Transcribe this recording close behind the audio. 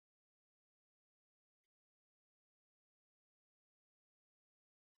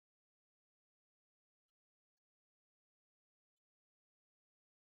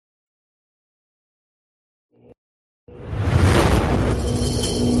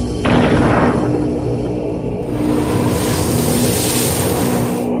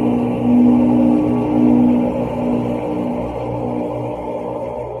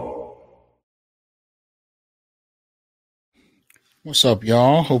What's up,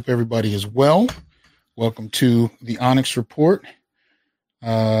 y'all? Hope everybody is well. Welcome to the Onyx Report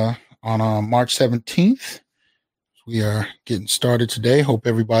on March 17th. We are getting started today. Hope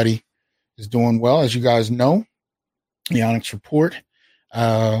everybody is doing well. As you guys know, the Onyx Report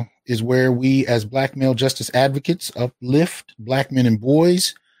is where we, as Black male justice advocates, uplift Black men and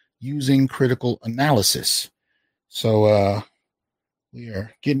boys using critical analysis. So we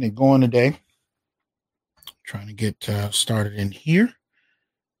are getting it going today. Trying to get started in here.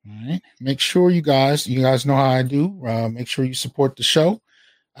 All right. Make sure you guys know how I do. Make sure you support the show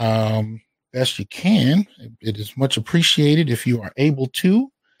best you can. It is much appreciated if you are able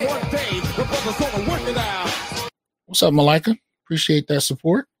to. What's up, Malika? Appreciate that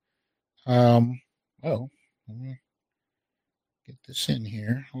support. Let me get this in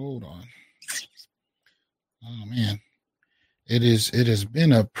here. Hold on. Oh man, it has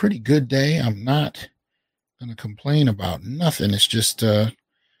been a pretty good day. I'm not gonna complain about nothing. It's just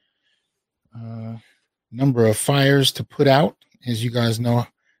number of fires to put out, as you guys know,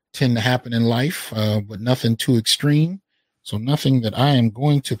 tend to happen in life, but nothing too extreme. So nothing that I am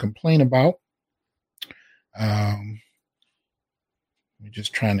going to complain about. We're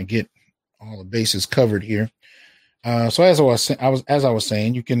just trying to get all the bases covered here. So as I was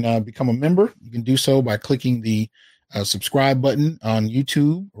saying, you can become a member. You can do so by clicking the subscribe button on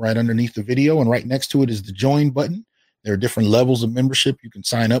YouTube right underneath the video, and right next to it is the join button. There are different levels of membership you can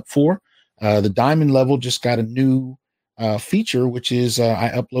sign up for. The diamond level just got a new feature, which is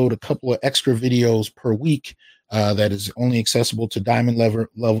I upload a couple of extra videos per week that is only accessible to diamond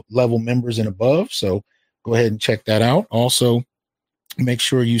level members and above. So go ahead and check that out. Also, make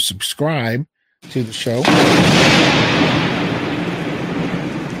sure you subscribe to the show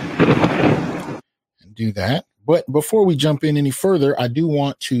and do that. But before we jump in any further, I do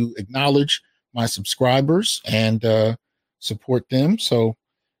want to acknowledge my subscribers and support them. So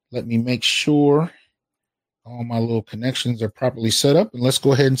let me make sure all my little connections are properly set up, and let's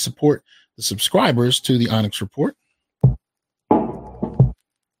go ahead and support the subscribers to the Onyx Report.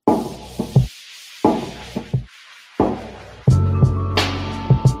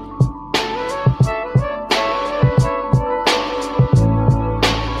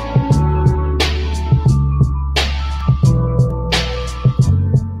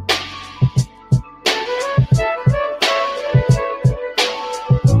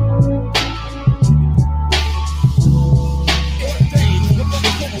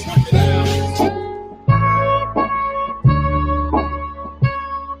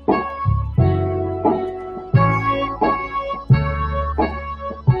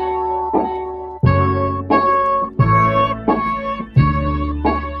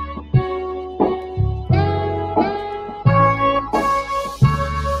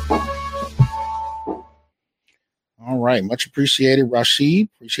 Much appreciated, Rashid.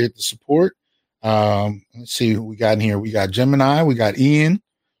 Appreciate the support. Let's see who we got in here. We got Gemini, we got Ian,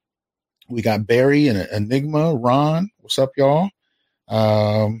 we got Barry and Enigma, Ron. What's up, y'all?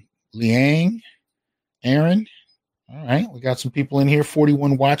 Liang, Aaron. All right, we got some people in here.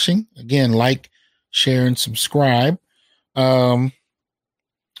 41 watching. Again, like, share, and subscribe. So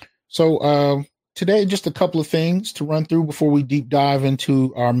today, just a couple of things to run through before we deep dive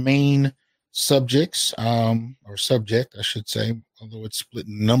into our main subjects, or subject, I should say, although it's split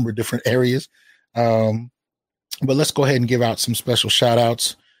in a number of different areas. But let's go ahead and give out some special shout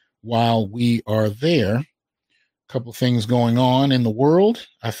outs while we are there. A couple things going on in the world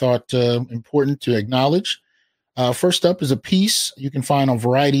I thought important to acknowledge. First up is a piece you can find on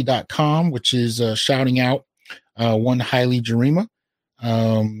variety.com, which is shouting out one Haile Gerima.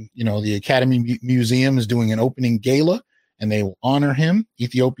 The Academy Museum is doing an opening gala, and they will honor him.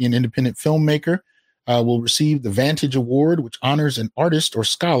 Ethiopian independent filmmaker will receive the Vantage Award, which honors an artist or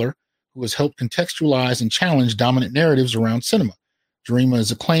scholar who has helped contextualize and challenge dominant narratives around cinema. Gerima is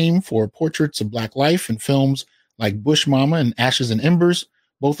acclaimed for portraits of Black life in films like Bush Mama and Ashes and Embers.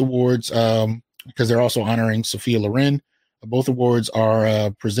 Both awards, because they're also honoring Sophia Loren, both awards are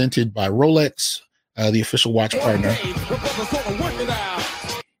presented by Rolex, the official watch partner.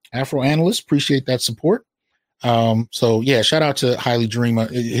 Afro Analyst, appreciate that support. So yeah, shout out to Haile Gerima.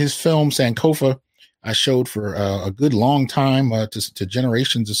 His film Sankofa I showed for a good long time to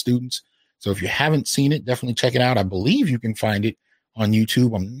generations of students. So if you haven't seen it, definitely check it out. I believe you can find it on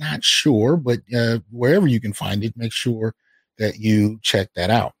YouTube. I'm not sure, but wherever you can find it, make sure that you check that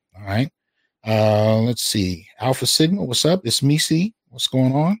out. All right. Let's see. Alpha Sigma, what's up? It's Misi. What's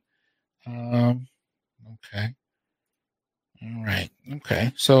going on? Okay. All right.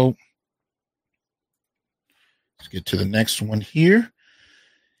 Okay. So let's get to the next one here.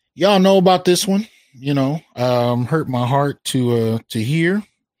 Y'all know about this one. hurt my heart to hear,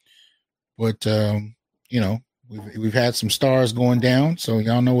 but we've had some stars going down, so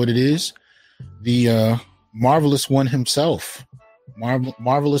y'all know what it is. The marvelous one himself,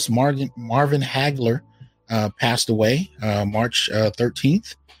 marvelous Marvin Hagler, passed away March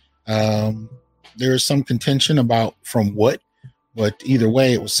 13th. There is some contention about from what, but either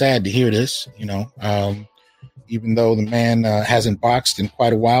way, it was sad to hear this. Even though the man hasn't boxed in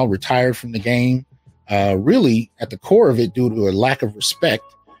quite a while, retired from the game, really at the core of it due to a lack of respect.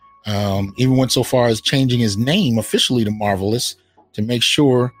 Even went so far as changing his name officially to Marvelous to make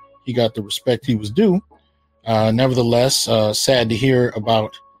sure he got the respect he was due. Nevertheless, sad to hear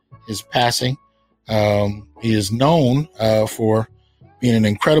about his passing. He is known for being an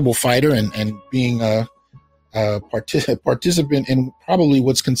incredible fighter and being a participant in probably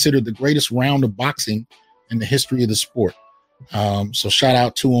what's considered the greatest round of boxing in the history of the sport. So shout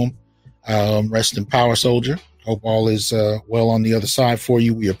out to him. Rest in power, soldier. Hope all is well on the other side for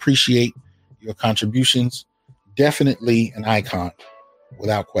you. We appreciate your contributions. Definitely an icon,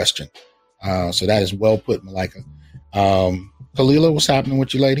 without question. So that is well put, Malika. Kalila, what's happening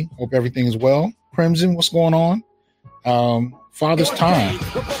with you, lady? Hope everything is well. Crimson, what's going on? Father's Time.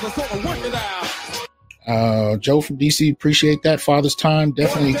 Joe from DC, appreciate that. Father's Time,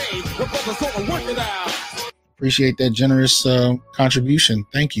 definitely appreciate that generous contribution.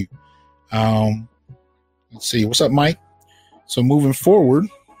 Thank you. Let's see. What's up, Mike? So moving forward,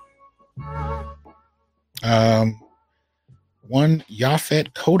 one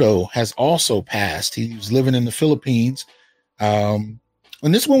Yaphet Kotto has also passed. He was living in the Philippines. And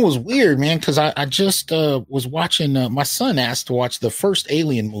this one was weird, man, because I just was watching. My son asked to watch the first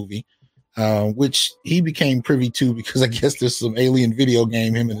Alien movie, which he became privy to because I guess there's some Alien video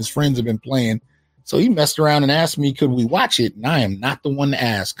game him and his friends have been playing. So he messed around and asked me, could we watch it? And I am not the one to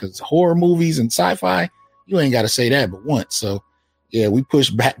ask because horror movies and sci-fi, you ain't got to say that but once. So, yeah, we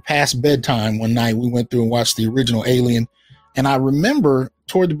pushed back past bedtime one night. We went through and watched the original Alien. And I remember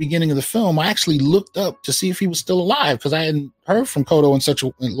toward the beginning of the film, I actually looked up to see if he was still alive because I hadn't heard from Kotto in such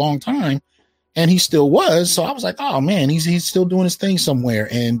a long time. And he still was. So I was like, oh, man, he's still doing his thing somewhere.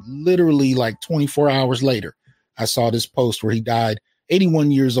 And literally like 24 hours later, I saw this post where he died,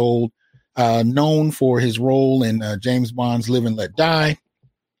 81 years old. Known for his role in James Bond's Live and Let Die.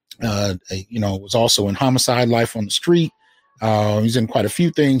 Was also in Homicide: Life on the Street. He's in quite a few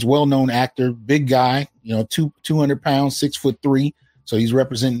things. Well-known actor, big guy, 200 pounds, 6'3". So he's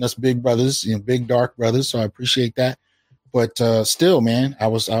representing us big brothers, big dark brothers. So I appreciate that. But still, man, I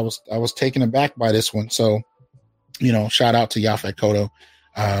was taken aback by this one. So, shout out to Yaphet Kotto.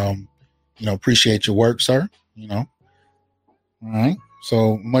 Appreciate your work, sir. All right.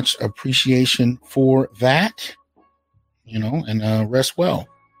 So much appreciation for that, and rest well.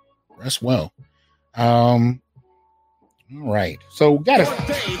 All right. So what's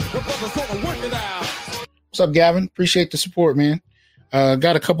up, Gavin? Appreciate the support, man.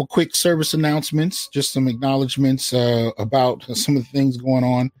 Got a couple quick service announcements, just some acknowledgments about some of the things going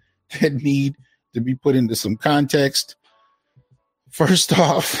on that need to be put into some context. First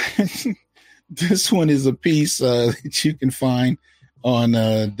off, this one is a piece that you can find on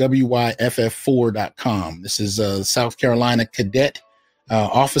wyff4.com. This is a South Carolina cadet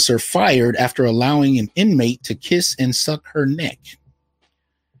officer fired after allowing an inmate to kiss and suck her neck.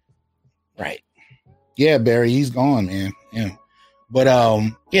 Right. Yeah, Barry, he's gone, man. Yeah. But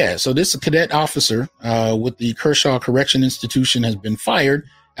so this cadet officer with the Kershaw Correction Institution has been fired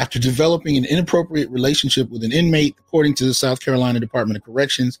after developing an inappropriate relationship with an inmate, according to the South Carolina Department of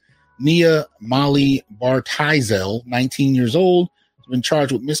Corrections. Nia Molly Bartizel, 19 years old, been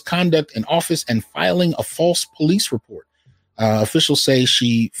charged with misconduct in office and filing a false police report. Officials say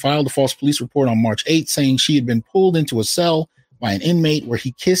she filed a false police report on March 8th, saying she had been pulled into a cell by an inmate where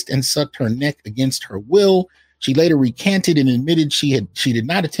he kissed and sucked her neck against her will. She later recanted and admitted she did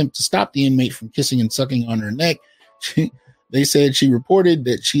not attempt to stop the inmate from kissing and sucking on her neck. They said she reported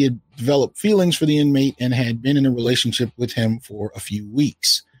that she had developed feelings for the inmate and had been in a relationship with him for a few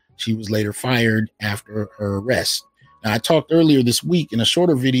weeks. She was later fired after her arrest. Now, I talked earlier this week in a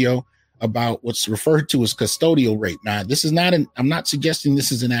shorter video about what's referred to as custodial rape. Now, this is not I'm not suggesting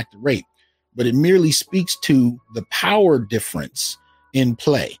this is an act of rape, but it merely speaks to the power difference in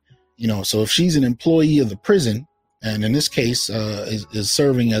play. So if she's an employee of the prison, and in this case is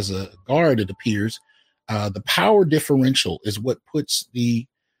serving as a guard, it appears, the power differential is what puts the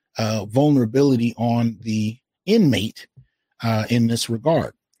vulnerability on the inmate in this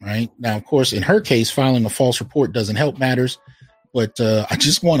regard. Right now, of course, in her case, filing a false report doesn't help matters. But I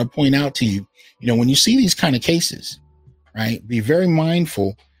just want to point out to you, when you see these kind of cases, right, be very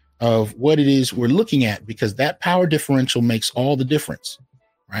mindful of what it is we're looking at, because that power differential makes all the difference,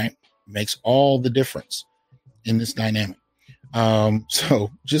 right? Makes all the difference in this dynamic. So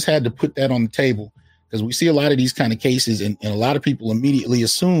just had to put that on the table, because we see a lot of these kind of cases, and a lot of people immediately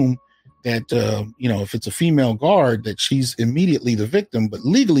assume that, if it's a female guard, that she's immediately the victim. But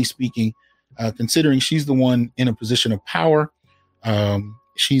legally speaking, considering she's the one in a position of power,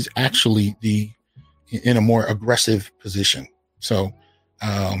 she's actually in a more aggressive position. So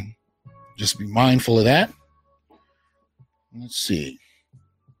just be mindful of that. Let's see.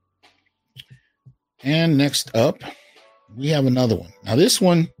 And next up, we have another one. Now, this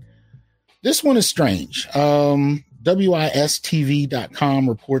one is strange. WISTV.com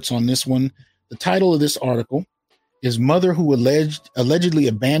reports on this one. The title of this article is "Mother Who Allegedly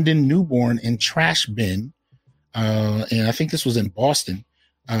Abandoned Newborn in Trash Bin," and I think this was in Boston,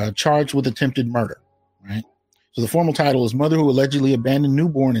 charged with attempted murder, right? So the formal title is "Mother Who Allegedly Abandoned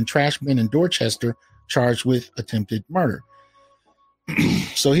Newborn in Trash Bin in Dorchester, Charged with Attempted Murder."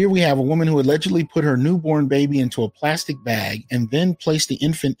 So here we have a woman who allegedly put her newborn baby into a plastic bag and then placed the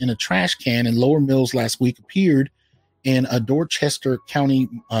infant in a trash can in Lower Mills last week, appeared in a Dorchester County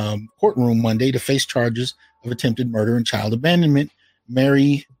courtroom Monday to face charges of attempted murder and child abandonment.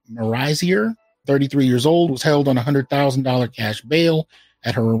 Mary Marizier, 33 years old, was held on $100,000 cash bail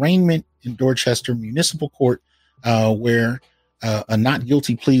at her arraignment in Dorchester Municipal Court, where a not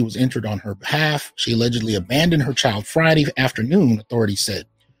guilty plea was entered on her behalf. She allegedly abandoned her child Friday afternoon, authorities said.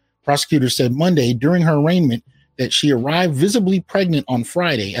 Prosecutors said Monday during her arraignment that she arrived visibly pregnant on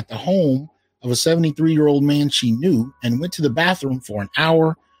Friday at the home of a 73-year-old man she knew and went to the bathroom for an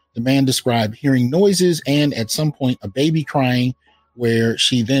hour. The man described hearing noises and at some point a baby crying, where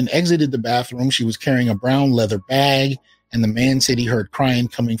she then exited the bathroom. She was carrying a brown leather bag, and the man said he heard crying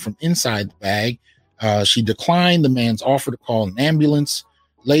coming from inside the bag. She declined the man's offer to call an ambulance.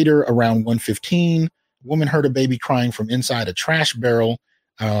 Later, around 1:15, a woman heard a baby crying from inside a trash barrel,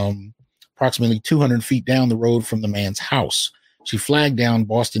 approximately 200 feet down the road from the man's house. She flagged down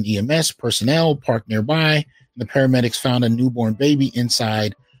Boston EMS personnel parked nearby, and the paramedics found a newborn baby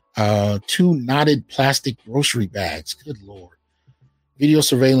inside two knotted plastic grocery bags. Good Lord. Video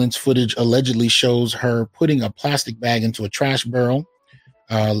surveillance footage allegedly shows her putting a plastic bag into a trash barrel.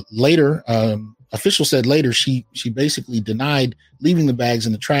 Later, officials said later she basically denied leaving the bags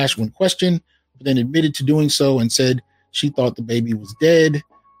in the trash when questioned, but then admitted to doing so and said she thought the baby was dead.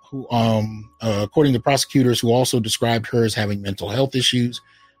 Who, according to prosecutors, who also described her as having mental health issues,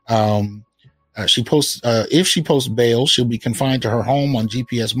 if she posts bail, she'll be confined to her home on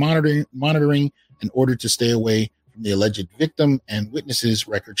GPS monitoring in order to stay away from the alleged victim, and witnesses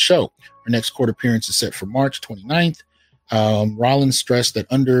records show. Her next court appearance is set for March 29th. Rollins stressed that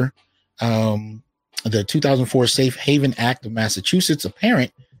under the 2004 Safe Haven Act of Massachusetts, a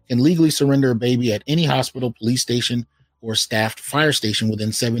parent can legally surrender a baby at any hospital, police station, or staffed fire station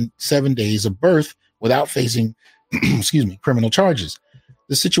within seven days of birth without facing, criminal charges.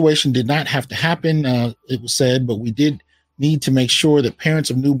 The situation did not have to happen, it was said, but we did need to make sure that parents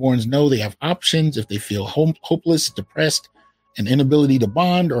of newborns know they have options if they feel hopeless, depressed, an inability to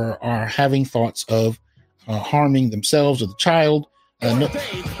bond, or are having thoughts of harming themselves or the child.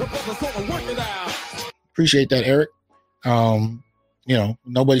 Appreciate that, Eric.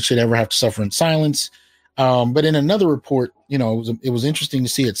 Nobody should ever have to suffer in silence. But in another report, it was interesting to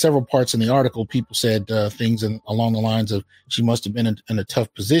see at several parts in the article, people said things along the lines of, she must have been in a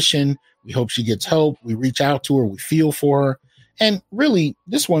tough position. We hope she gets help. We reach out to her. We feel for her. And really,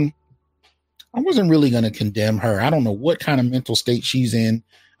 this one, I wasn't really going to condemn her. I don't know what kind of mental state she's in.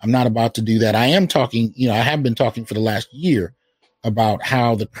 I'm not about to do that. I am talking, I have been talking for the last year about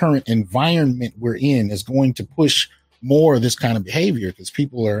how the current environment we're in is going to push more of this kind of behavior, because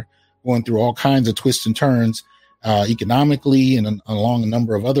people are going through all kinds of twists and turns economically and along a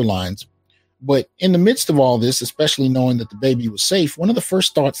number of other lines. But in the midst of all this, especially knowing that the baby was safe, one of the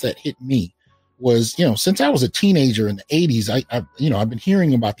first thoughts that hit me was, since I was a teenager in the 80s, I've been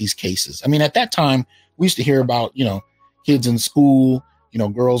hearing about these cases. I mean, at that time, we used to hear about, kids in school,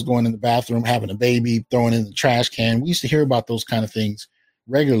 girls going in the bathroom, having a baby, throwing it in the trash can. We used to hear about those kind of things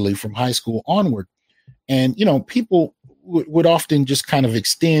regularly from high school onward. And, people would often just kind of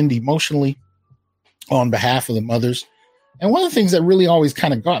extend emotionally on behalf of the mothers. And one of the things that really always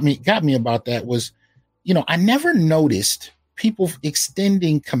kind of got me about that was, I never noticed people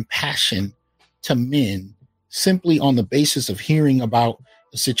extending compassion to men simply on the basis of hearing about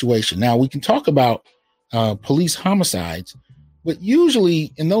the situation. Now, we can talk about police homicides, but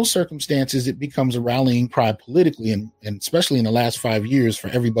usually in those circumstances, it becomes a rallying cry politically, and especially in the last 5 years for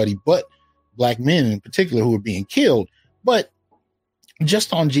everybody but Black men in particular who are being killed. But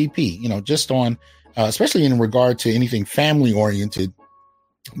just on GP, just on, especially in regard to anything family oriented,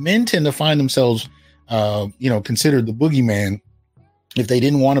 men tend to find themselves, considered the boogeyman if they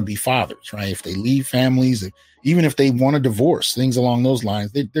didn't want to be fathers, right? If they leave families, even if they want to divorce, things along those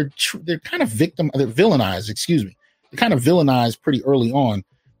lines, they're kind of they're villainized, excuse me. They're kind of villainized pretty early on.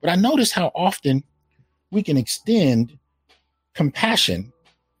 But I notice how often we can extend compassion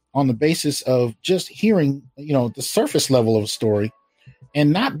on the basis of just hearing, the surface level of a story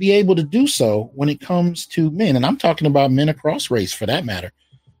and not be able to do so when it comes to men. And I'm talking about men across race for that matter.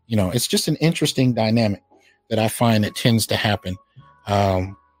 It's just an interesting dynamic that I find that tends to happen.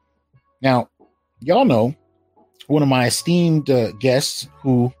 Now, y'all know one of my esteemed guests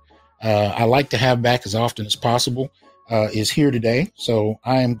who I like to have back as often as possible is here today. So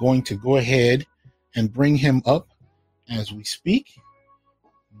I am going to go ahead and bring him up as we speak.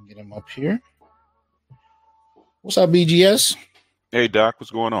 Get him up here. What's up, BGS? Hey, Doc.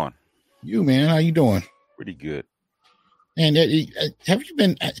 What's going on? You, man. How you doing? Pretty good. And have you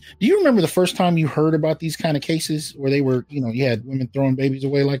been? Do you remember the first time you heard about these kind of cases where they were, you had women throwing babies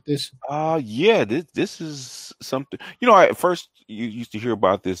away like this? Yeah. This is something. At first you used to hear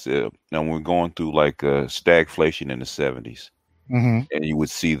about this. When we're going through like stagflation in the 70s, and you would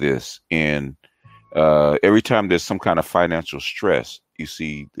see this, and every time there's some kind of financial stress, you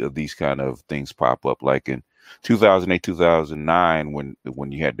see these kind of things pop up. Like in 2008, 2009,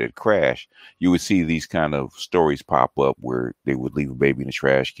 when you had that crash, you would see these kind of stories pop up where they would leave a baby in a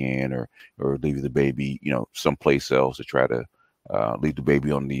trash can or leave the baby, someplace else to try to leave the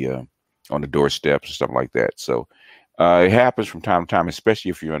baby on the doorsteps or something like that. So it happens from time to time,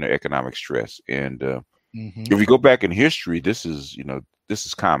 especially if you're under economic stress. And if you go back in history, this is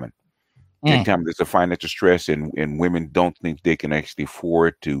common. Anytime there's a financial stress and women don't think they can actually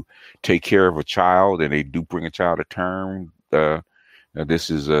afford to take care of a child and they do bring a child to term, this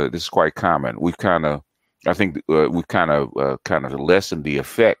is quite common. We've kind of lessened the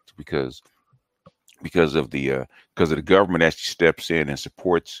effect because of the government actually steps in and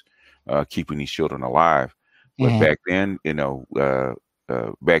supports keeping these children alive. But back then, this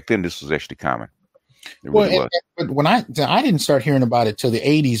was actually common. But when I didn't start hearing about it till the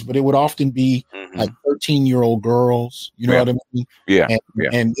 80s, but it would often be like 13-year-old girls, what I mean? Yeah.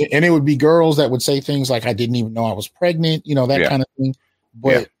 And it would be girls that would say things like, I didn't even know I was pregnant, that kind of thing.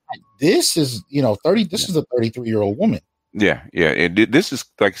 But this is, 30, this is a 33-year-old woman. Yeah. And this is,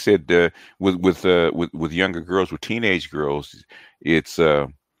 like I said, with younger girls, with teenage girls, it's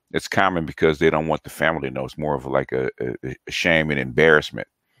common because they don't want the family to know. It's more of like a shame and embarrassment.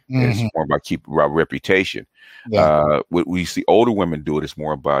 It's more about reputation. We see older women do it. It's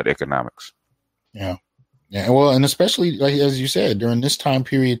more about economics. Yeah. Well, and especially like as you said, during this time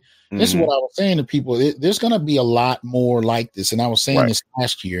period, this is what I was saying to people. There's going to be a lot more like this, and I was saying this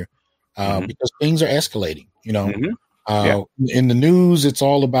last year because things are escalating. In the news, it's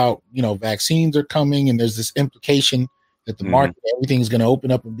all about vaccines are coming, and there's this implication that the market, everything's going to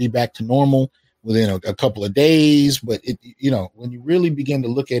open up and be back to normal within a couple of days. But when you really begin to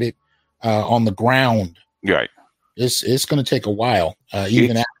look at it on the ground, right, it's going to take a while.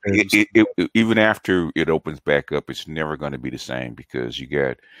 Even after it opens back up, it's never going to be the same because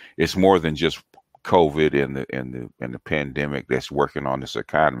it's more than just COVID and the pandemic that's working on this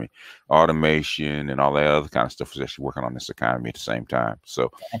economy. Automation and all that other kind of stuff is actually working on this economy at the same time.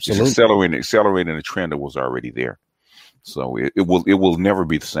 So Absolutely. It's accelerating the trend that was already there. So it will never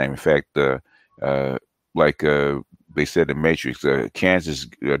be the same. In fact, they said in Matrix,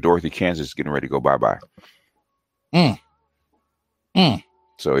 Dorothy, Kansas is getting ready to go bye-bye.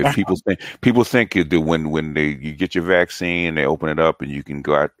 So if people think that when you get your vaccine, they open it up and you can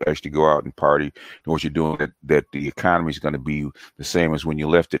go out and party, and what you're doing, that the economy is going to be the same as when you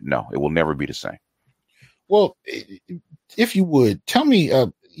left it. No, it will never be the same. Well, if you would tell me,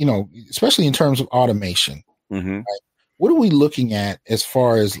 especially in terms of automation, right? What are we looking at as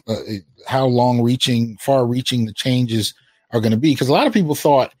far as how far-reaching the changes are going to be? Because I think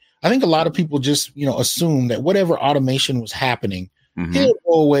a lot of people just, assume that whatever automation was happening, it'll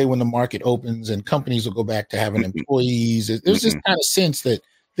go away when the market opens and companies will go back to having employees. There's this kind of sense that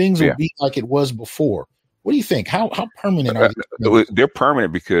things will be like it was before. What do you think? How permanent are these? They're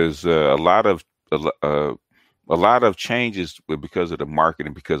permanent because a lot of changes because of the market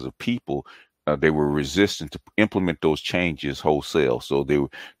and because of people. They were resistant to implement those changes wholesale. So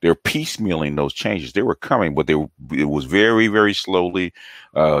they're piecemealing those changes. They were coming, but it was very, very slowly.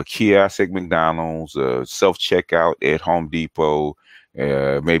 Kiosk at McDonald's, self-checkout at Home Depot,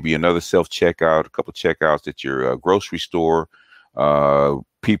 maybe another self-checkout, a couple of checkouts at your grocery store,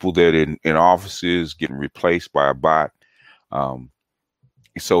 people that in offices getting replaced by a bot.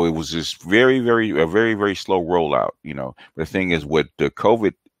 so it was just very slow rollout, But the thing is, what the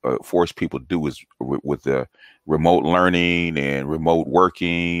COVID forced people to do is with the remote learning and remote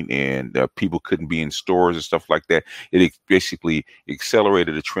working, and people couldn't be in stores and stuff like that. It basically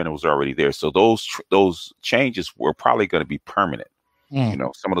accelerated a trend that was already there. So those changes were probably going to be permanent.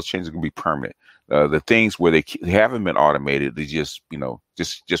 Some of those changes are going to be permanent. The things where they haven't been automated, they just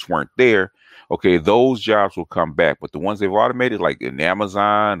weren't there. Okay, those jobs will come back, but the ones they've automated, like in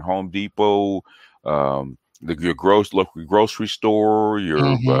Amazon, Home Depot, your local grocery store,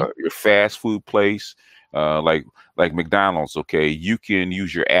 your fast food place, like McDonald's. Okay, you can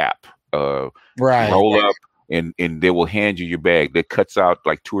use your app, roll up, and they will hand you your bag. That cuts out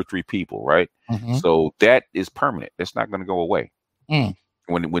like 2 or 3 people, right? So that is permanent. That's not going to go away.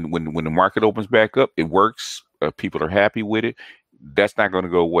 When the market opens back up, it works. People are happy with it. That's not going to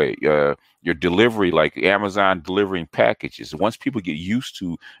go away. Your delivery, like Amazon delivering packages, once people get used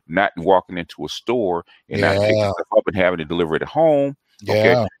to not walking into a store and not picking stuff up and having to deliver it at home,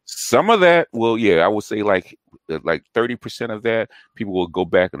 okay, some of that will, I would say like 30% of that people will go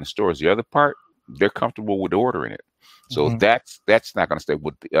back in the stores. The other part, they're comfortable with ordering it. So that's not going to stay.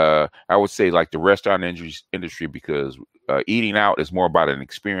 With I would say like the restaurant industry, because eating out is more about an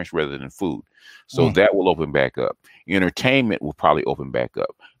experience rather than food. So that will open back up. Entertainment will probably open back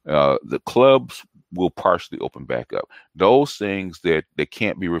up. The clubs will partially open back up. Those things that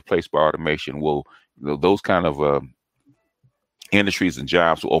can't be replaced by automation will, those kind of industries and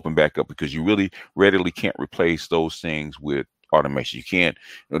jobs will open back up, because you really readily can't replace those things with automation. You can't.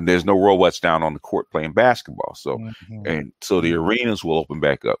 There's no robots down on the court playing basketball. So so the arenas will open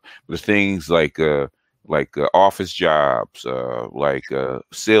back up. But the things like office jobs, like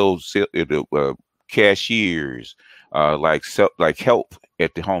sales, cashiers, like help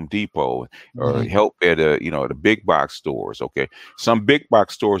at the Home Depot, or help at the big box stores. Okay, some big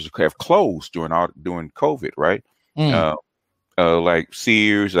box stores have closed during COVID, right? Like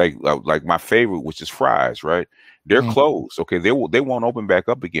Sears, like my favorite, which is Fry's, right? They're closed. Okay, they won't open back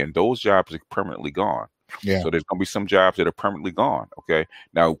up again. Those jobs are permanently gone. So there's going to be some jobs that are permanently gone. Okay,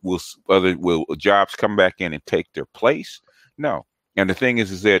 now will jobs come back in and take their place? No. And the thing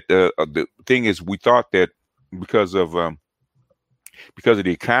is that the thing is, we thought that because of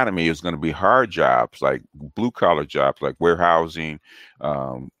the economy, it's going to be hard jobs, like blue collar jobs, like warehousing,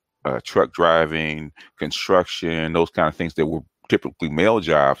 truck driving, construction, those kind of things that were typically male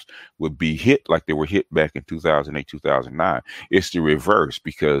jobs would be hit like they were hit back in 2008, 2009. It's the reverse,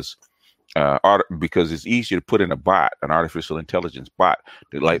 because it's easier to put in an artificial intelligence bot,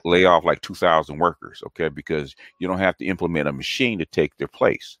 to like lay off like 2,000 workers. Okay, because you don't have to implement a machine to take their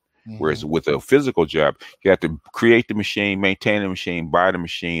place. Whereas with a physical job, you have to create the machine, maintain the machine, buy the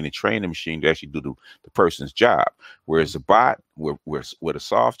machine, and train the machine to actually do the person's job. Whereas a bot, with a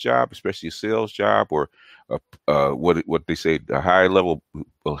soft job, especially a sales job, or what they say, low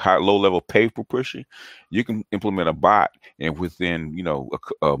level paper pushing, you can implement a bot, and within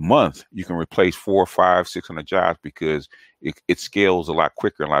a month you can replace 400, 500, 600 jobs, because it scales a lot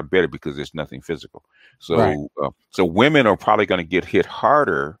quicker and a lot better, because there's nothing physical. So so women are probably going to get hit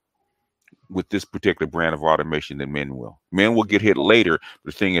harder with this particular brand of automation than men will. Men will get hit later.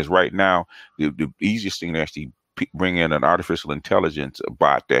 The thing is, right now, the easiest thing to actually bring in an artificial intelligence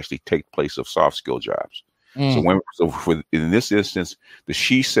bot to actually take place of soft skill jobs. So in this instance, the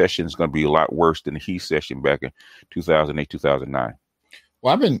she session is going to be a lot worse than the he session back in 2008, 2009.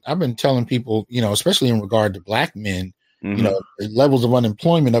 Well, I've been telling people, especially in regard to Black men, levels of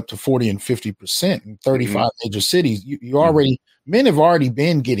unemployment up to 40 and 50% in 35 major cities. Men have already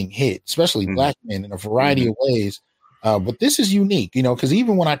been getting hit, especially Black men, in a variety of ways. But this is unique, because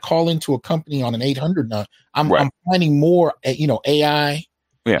even when I call into a company on an 800 now, I'm finding more, AI,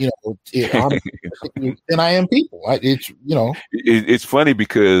 than I am people. It's funny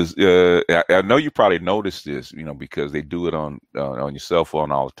because I know you probably noticed this, because they do it on your cell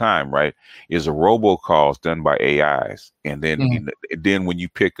phone all the time, right? Is a robocalls done by AIs, and then then when you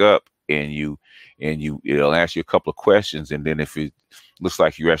pick up and it'll ask you a couple of questions, and then if it looks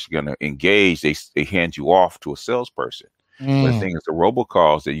like you're actually going to engage, they hand you off to a salesperson. But the thing is, the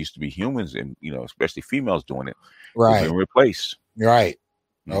robocalls that used to be humans, and especially females doing it, have been replaced. Right.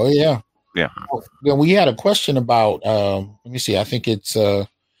 Oh yeah. Yeah. Well, we had a question about let me see. I think it's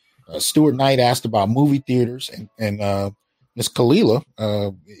Stuart Knight asked about movie theaters, and Ms. Kalila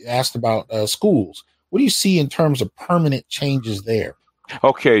asked about schools. What do you see in terms of permanent changes there?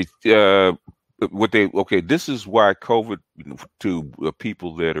 Okay. This is why COVID, to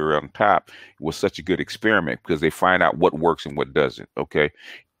people that are on top, was such a good experiment, because they find out what works and what doesn't. Okay.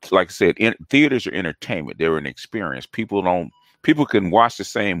 Like I said, theaters are entertainment. They're an experience. People don't people can watch the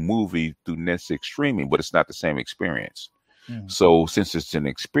same movie through Netflix streaming, but it's not the same experience. So since it's an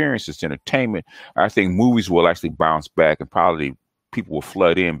experience, it's entertainment, I think movies will actually bounce back, and probably people will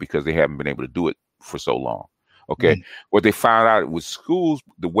flood in because they haven't been able to do it for so long. Okay. What they found out with schools,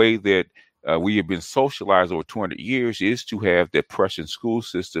 the way that we have been socialized over 200 years is to have that Prussian school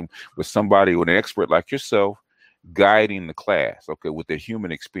system with somebody, with an expert like yourself, guiding the class, okay, with the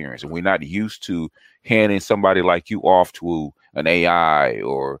human experience. And we're not used to handing somebody like you off to an AI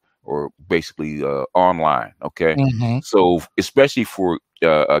or basically online. Okay. So especially for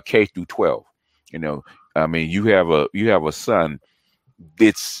K through 12, you know, I mean, you have a son,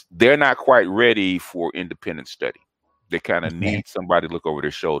 they're not quite ready for independent study. They kind of need somebody to look over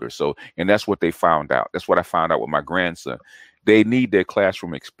their shoulder. So, and that's what they found out. That's what I found out with my grandson. They need their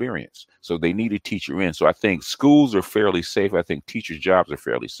classroom experience. So they need a teacher in. So I think schools are fairly safe. I think teachers' jobs are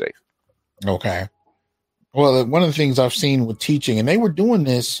fairly safe. Okay. Well, one of the things I've seen with teaching, and they were doing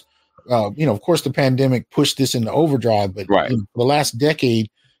this, of course, the pandemic pushed this into overdrive, but right. In the last decade,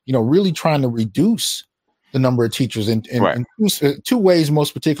 really trying to reduce the number of teachers in two ways,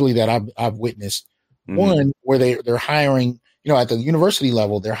 most particularly that I've witnessed. One, where they're hiring, at the university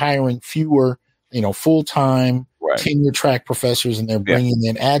level, they're hiring fewer, full-time tenure track professors, and they're bringing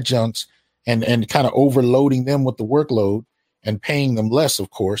in adjuncts and kind of overloading them with the workload and paying them less, of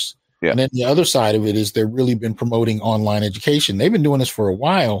course. And then the other side of it is they've really been promoting online education. They've been doing this for a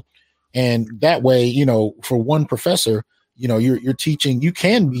while. And that way, for one professor, you're teaching, you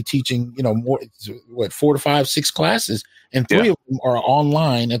can be teaching, more, 4 to 5, 6 classes, and 3 of them are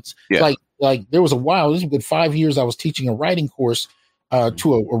online. It's like there was a while, this was a good 5 years, I was teaching a writing course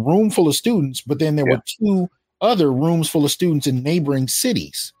to a room full of students, but then there were 2 other rooms full of students in neighboring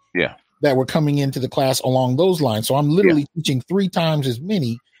cities that were coming into the class along those lines. So I'm literally teaching 3 times as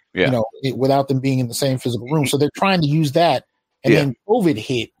many, without them being in the same physical room. So they're trying to use that. And then COVID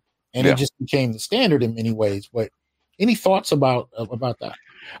hit, and it just became the standard in many ways. But any thoughts about that?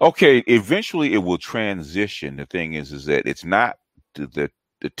 Okay, eventually it will transition. The thing is that it's not the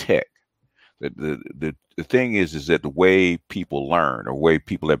tech. The thing is that the way people learn, or way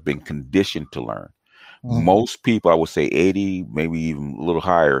people have been conditioned to learn. Most people, I would say 80, maybe even a little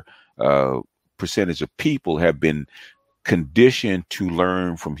higher percentage of people have been conditioned to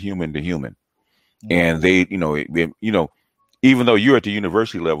learn from human to human. And they, even though you're at the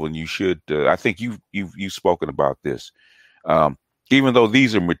university level, and you should, I think you've spoken about this. Even though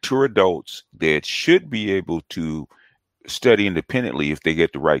these are mature adults that should be able to study independently if they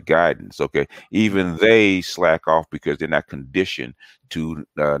get the right guidance. Okay. Even they slack off because they're not conditioned to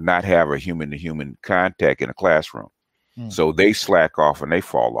not have a human to human contact in a classroom. So they slack off and they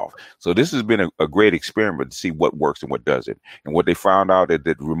fall off. So this has been a great experiment to see what works and what doesn't. And what they found out is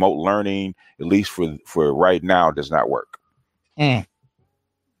that remote learning, at least for right now, does not work.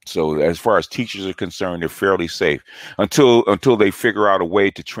 So as far as teachers are concerned, they're fairly safe until they figure out a way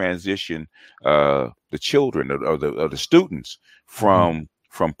to transition the children or the students from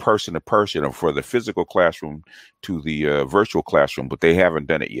person to person, or for the physical classroom to the virtual classroom. But they haven't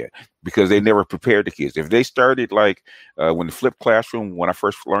done it yet because they never prepared the kids. If they started like when the flipped classroom, when I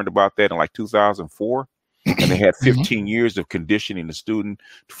first learned about that in like 2004, and they had 15 years of conditioning the student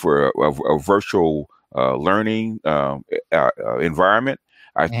for a virtual learning environment,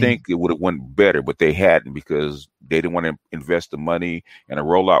 I think it would have went better, but they hadn't because they didn't want to invest the money, and the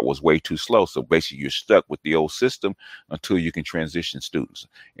rollout was way too slow. So basically, you're stuck with the old system until you can transition students.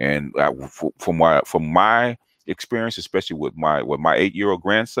 And from my experience, especially with my 8-year-old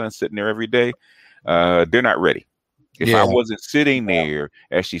grandson sitting there every day, they're not ready. If I wasn't sitting there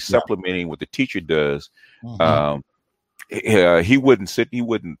actually supplementing what the teacher does, he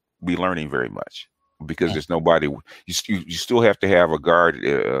wouldn't be learning very much. Because there's nobody, you still have to have a guard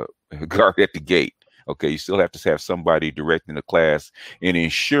at the gate. Okay, you still have to have somebody directing the class and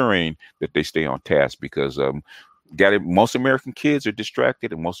ensuring that they stay on task. Because most American kids are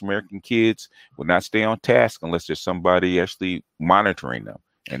distracted, and most American kids will not stay on task unless there's somebody actually monitoring them,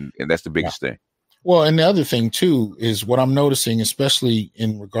 and that's the biggest thing. Well, and the other thing too is what I'm noticing, especially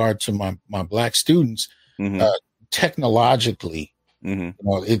in regard to my Black students, technologically.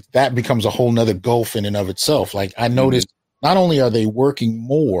 That becomes a whole nother gulf in and of itself. Like I noticed, not only are they working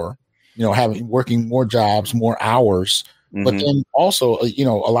more, working more jobs, more hours, but then also,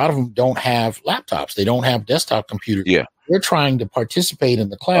 a lot of them don't have laptops. They don't have desktop computers. They're trying to participate in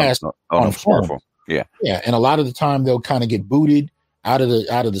the class on a smartphone. And a lot of the time they'll kind of get booted out of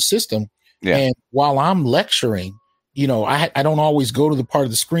the system. And while I'm lecturing, I don't always go to the part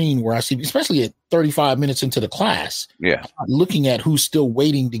of the screen where I see, especially at 35 minutes into the class, looking at who's still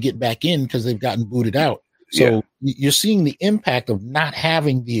waiting to get back in because they've gotten booted out. So you're seeing the impact of not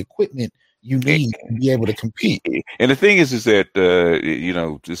having the equipment you need to be able to compete. And the thing is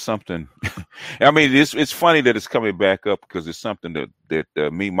that just something. I mean, it's funny that it's coming back up because it's something that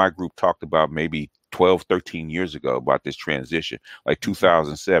me and my group talked about maybe 12, 13 years ago about this transition, like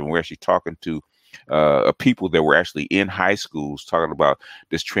 2007. We're actually talking to people that were actually in high schools talking about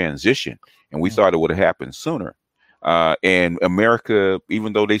this transition, and we thought it would have happened sooner. And America,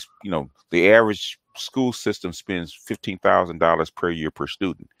 even though the average school system spends $15,000 per year per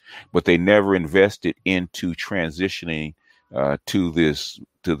student, but they never invested into transitioning to this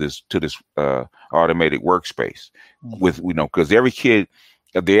automated workspace with, because every kid,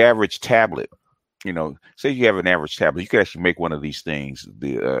 the average tablet, say you have an average tablet, you can actually make one of these things,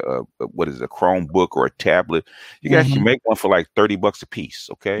 what is it, a Chromebook or a tablet. You can actually make one for like $30 a piece,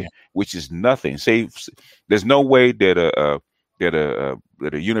 okay? Which is nothing. There's no way that a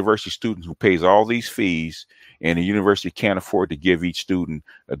university student who pays all these fees and the university can't afford to give each student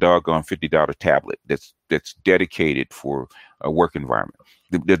a doggone $50 tablet that's dedicated for a work environment.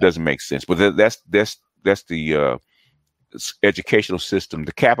 That doesn't make sense. But that's the educational system,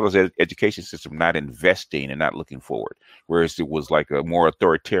 the capitalist education system, not investing and not looking forward. Whereas it was like a more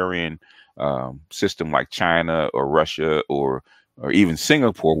authoritarian system like China or Russia or even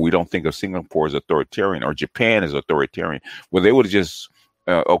Singapore. We don't think of Singapore as authoritarian, or Japan as authoritarian, where they would have just,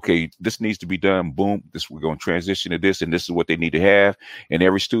 okay, this needs to be done. Boom, we're going to transition to this, and this is what they need to have. And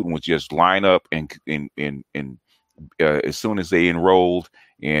every student would just line up and as soon as they enrolled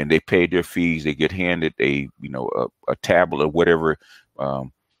and they paid their fees, they get handed a tablet or whatever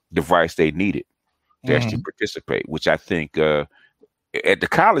device they needed to actually participate. Which I think at the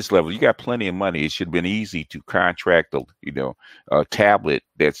college level, you got plenty of money. It should have been easy to contract a tablet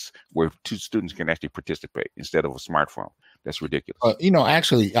that's where two students can actually participate instead of a smartphone. That's ridiculous.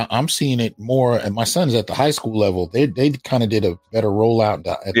 Actually, I'm seeing it more, and my son's at the high school level. They kind of did a better rollout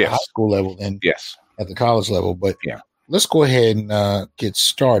at the high school level than at the college level. But let's go ahead and get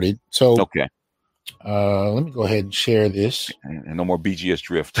started. So, okay, let me go ahead and share this. And no more BGS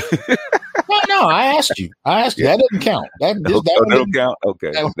drift. No, I asked you. That doesn't count. That don't count.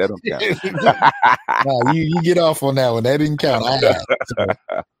 Okay, that don't count. No, you get off on that one. That didn't count. I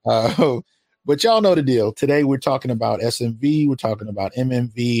asked. But y'all know the deal. Today we're talking about SMV, we're talking about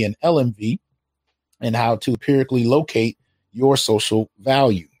MMV and LMV, and how to empirically locate your social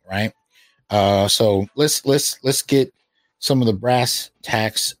value, right? So let's get some of the brass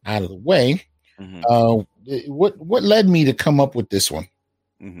tacks out of the way. What led me to come up with this one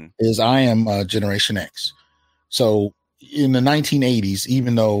is I am Generation X. So in the 1980s,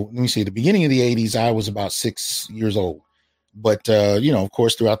 even though, let me see, the beginning of the 80s, I was about 6 years old. But, of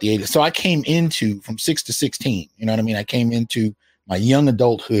course, throughout the 80s. So I came from 6 to 16. You know what I mean? I came into my young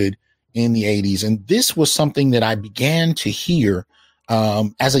adulthood in the 80s. And this was something that I began to hear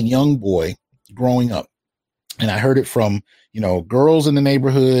as a young boy growing up. And I heard it from, girls in the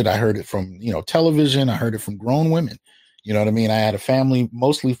neighborhood. I heard it from, television. I heard it from grown women. You know what I mean? I had a family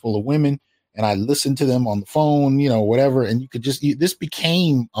mostly full of women, and I listened to them on the phone, whatever. And you could this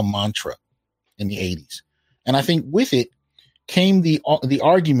became a mantra in the 80s. And I think with it came the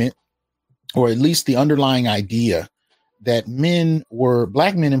argument, or at least the underlying idea, that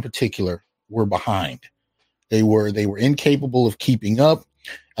black men in particular, were behind. They were incapable of keeping up.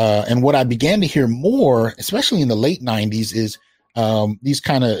 And what I began to hear more, especially in the late 90s, is these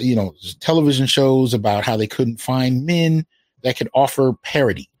kind of, television shows about how they couldn't find men that could offer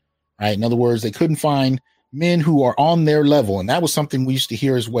parity, right? In other words, they couldn't find men who are on their level. And that was something we used to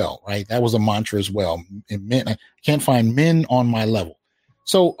hear as well, right? That was a mantra as well. I can't find men on my level.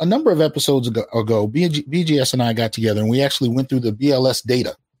 So a number of episodes ago, BGS and I got together and we actually went through the BLS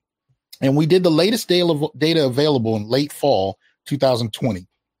data. And we did the latest data available in late fall 2020.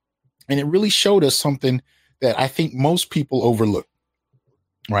 And it really showed us something that I think most people overlook,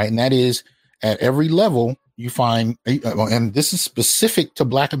 right? And that is, at every level you find, and this is specific to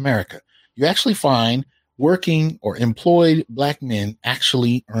Black America, you actually find working or employed Black men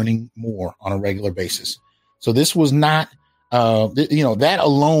actually earning more on a regular basis. So this was not, that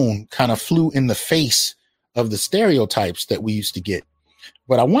alone kind of flew in the face of the stereotypes that we used to get.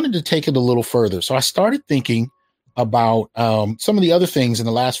 But I wanted to take it a little further. So I started thinking about some of the other things in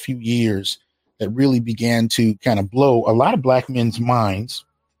the last few years that really began to kind of blow a lot of Black men's minds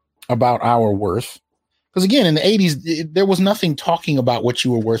about our worth. Because again, in the 80s, there was nothing talking about what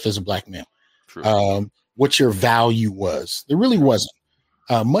you were worth as a Black male. What your value was. There really wasn't.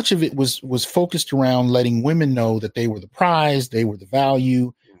 Much of it was focused around letting women know that they were the prize, they were the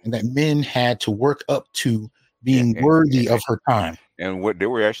value, and that men had to work up to being worthy of her time. And what they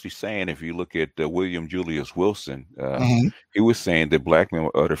were actually saying, if you look at William Julius Wilson, Mm-hmm. he was saying that black men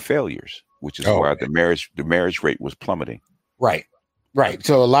were utter failures, which is Oh, why the marriage rate was plummeting. right. Right.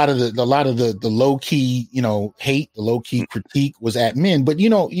 So a lot of the low key, hate, the low key critique was at men. But,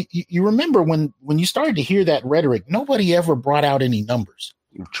 you remember when you started to hear that rhetoric, nobody ever brought out any numbers.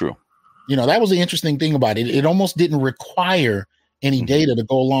 True. That was the interesting thing about it. It almost didn't require any data to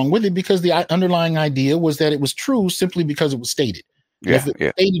go along with it, because the underlying idea was that it was true simply because it was stated. And if it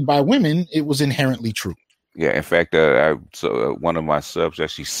was stated by women, it was inherently true. Yeah. In fact, one of my subs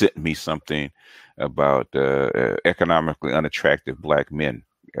actually sent me something about economically unattractive black men.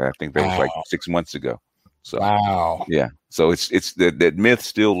 I think that was like 6 months ago. So wow. Yeah. So it's that myth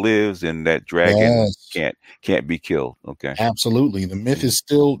still lives, and that dragon can't be killed. Okay. Absolutely. The myth is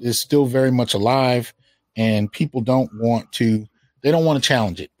still very much alive, and people don't want to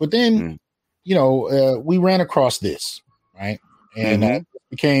challenge it. But then, we ran across this, right? And it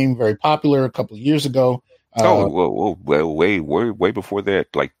became very popular a couple of years ago. Well, way before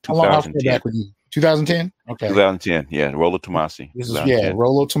that, like 2010. 2010? Okay. 2010, yeah. Rollo Tomasi. This is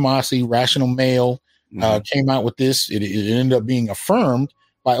Rollo Tomasi, Rational Male, came out with this. It ended up being affirmed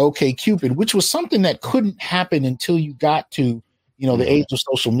by OkCupid, which was something that couldn't happen until you got to, the age of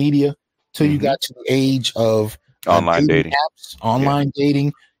social media, till you got to the age of online dating apps, online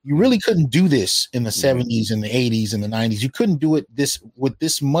dating. You really couldn't do this in the 70s and the 80s and the 90s. You couldn't do it with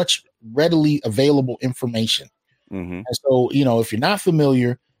this much readily available information. And so, if you're not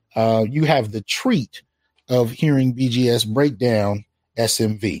familiar, you have the treat of hearing BGS break down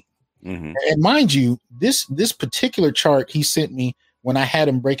SMV. And mind you, this particular chart he sent me when I had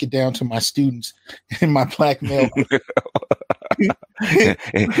him break it down to my students in my black male. The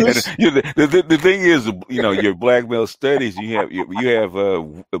thing is, your black male studies, you have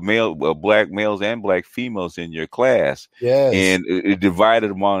black males and black females in your class. Yes. And it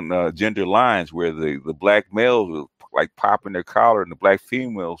divided among gender lines, where the black males were like popping their collar, and the black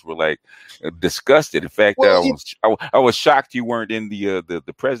females were like disgusted. In fact, I was shocked you weren't in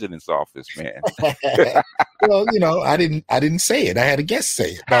the president's office, man. Well, I didn't say it. I had a guest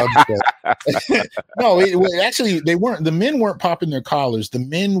say it. No, actually, they weren't. The men weren't popping their collars. The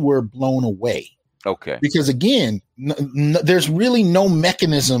men were blown away. Okay. Because again, there's really no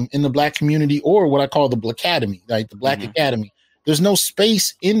mechanism in the black community, or what I call the Black Academy, like the Black Academy. There's no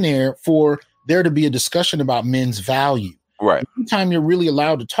space in there for there to be a discussion about men's value. Right. The only time you're really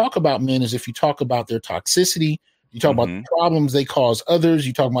allowed to talk about men is if you talk about their toxicity, you talk about the problems they cause others,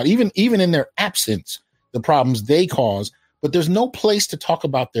 you talk about even in their absence, the problems they cause, but there's no place to talk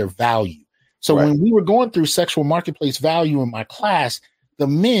about their value. So when we were going through sexual marketplace value in my class, the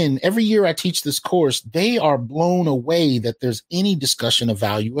men, every year I teach this course, they are blown away that there's any discussion of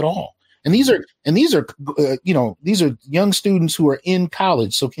value at all. And these are young students who are in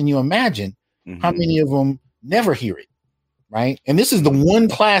college. So can you imagine how many of them never hear it, right? And this is the one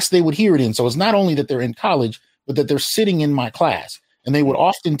class they would hear it in. So it's not only that they're in college, but that they're sitting in my class. And they would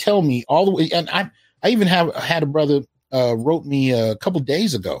often tell me all the way. And I even had a brother wrote me a couple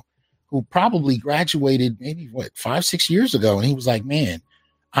days ago who probably graduated maybe 5-6 years ago. And he was like, man,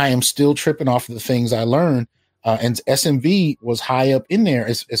 I am still tripping off of the things I learned. And SMV was high up in there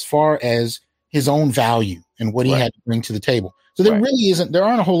as far as his own value and what he had to bring to the table. So there there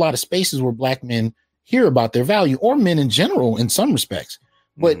aren't a whole lot of spaces where black men hear about their value, or men in general in some respects.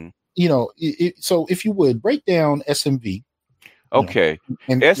 But, so if you would break down SMV. Okay.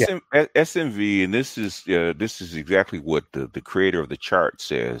 SMV, and this is exactly what the creator of the chart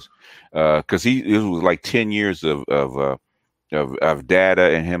says, because it was like 10 years of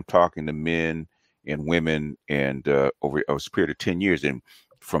data and him talking to men and women, and over a period of 10 years, and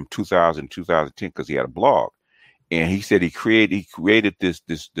from 2000 to 2010, because he had a blog, and he said he created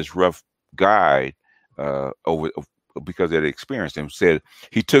this rough guide because of the experience, and said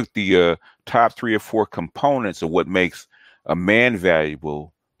he took the top 3 or 4 components of what makes a man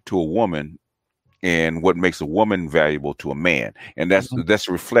valuable to a woman, and what makes a woman valuable to a man, and that's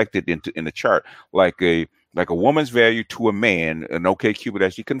reflected in the chart. Like a woman's value to a man, and OkCupid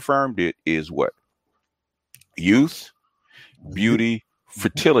actually confirmed it, is what? Youth, beauty,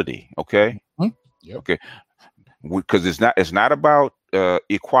 fertility. Okay. Okay. Because it's not about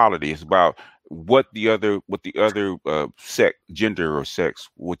equality. It's about what the other sex, gender or sex,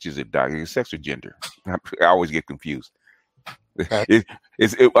 which is it, Doc? Sex or gender? I always get confused. Okay.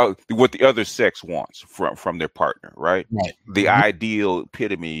 It's what the other sex wants from their partner, right? The ideal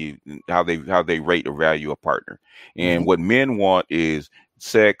epitome, how they rate or value a partner, and what men want is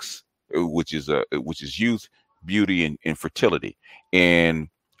sex, which is youth, beauty, and fertility. And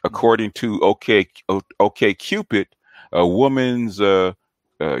according to OkCupid, a woman's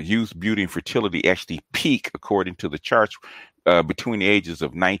youth, beauty, and fertility actually peak, according to the charts, between the ages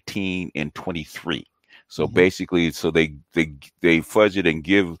of 19 and 23. So basically, so they fudge it and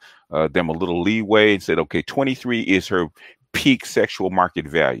give them a little leeway and said, okay, 23 is her peak sexual market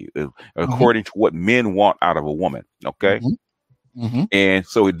value, according to what men want out of a woman. Okay. And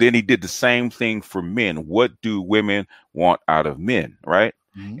so then he did the same thing for men. What do women want out of men? Right.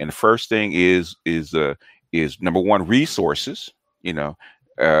 And the first thing is number one, resources. You know,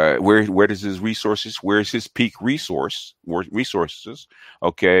 where does his resources? Where's his peak resources?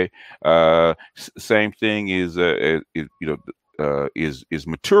 Okay. Same thing is is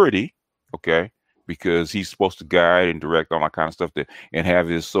maturity. Okay. Because he's supposed to guide and direct all that kind of stuff and have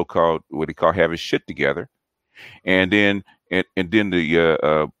his so-called, what they call, have his shit together. And then I believe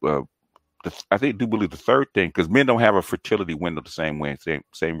the third thing, because men don't have a fertility window the same way,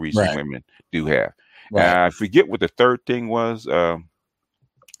 same reason women do have. I forget what the third thing was.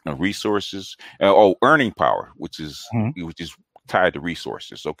 Resources, earning power, which is tied to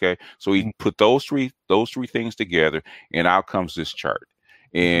resources. Okay, so he put those three things together, and out comes this chart.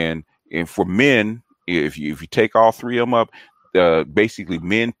 And for men, if you take all three of them up, basically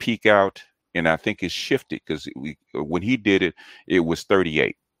men peak out. And I think it's shifted because when he did it, it was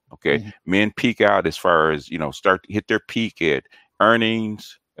 38. Okay. Men peak out as far as, start to hit their peak at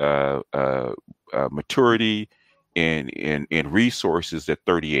earnings, maturity, and resources at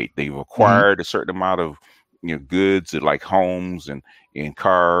 38. They've acquired a certain amount of goods like homes and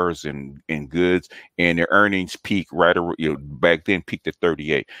cars and goods, and their earnings peak back then peaked at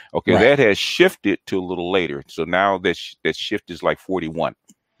 38. Okay. That has shifted to a little later. So now that shift is like 41.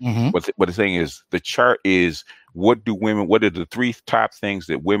 But the thing is, the chart is what are the three top things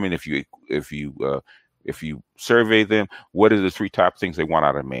that women, if you survey them, what are the three top things they want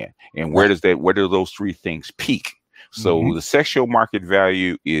out of a man, and where do those three things peak? So the sexual market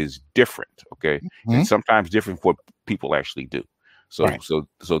value is different, okay, and sometimes different what people actually do. So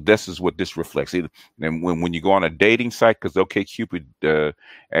this is what this reflects. And when you go on a dating site, because OkCupid,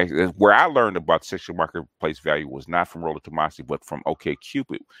 where I learned about sexual marketplace value was not from Rollo Tomassi, but from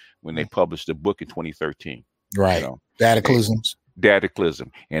OkCupid when they published a book in 2013. Right. Dataclysms.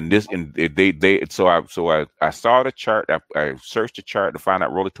 And I saw the chart. I searched the chart to find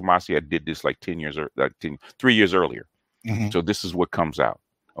out Rollo Tomassi. I did this like 3 years earlier. So this is what comes out.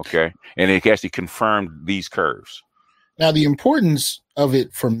 Okay. And it actually confirmed these curves. Now, the importance of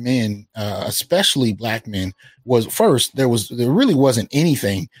it for men, especially black men, was first, there really wasn't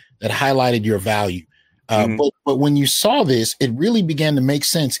anything that highlighted your value. But when you saw this, it really began to make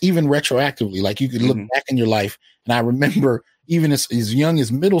sense, even retroactively. Like you could look back in your life. And I remember even as young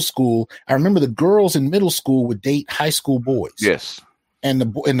as middle school, I remember the girls in middle school would date high school boys. Yes. And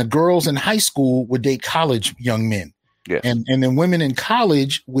the girls in high school would date college young men. Yes. And then women in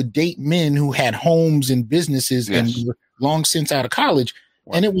college would date men who had homes and businesses and were long since out of college.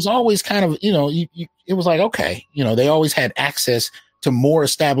 Right. And it was always kind of, it was like, okay, they always had access to more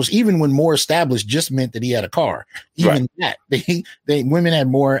established, even when more established just meant that he had a car. Even that women had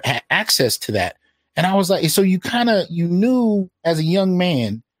more access to that. And I was like, so you knew as a young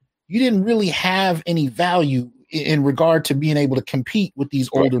man, you didn't really have any value in regard to being able to compete with these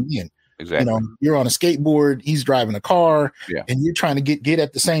older men. Exactly. You're on a skateboard, he's driving a car, and you're trying to get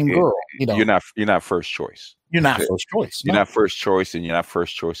at the same girl. You're not first choice. You're not first choice. You're not first choice, and you're not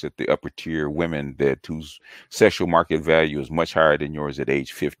first choice at the upper tier women whose sexual market value is much higher than yours at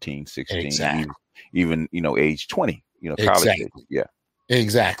age 15, 16, even age 20. College age. Yeah,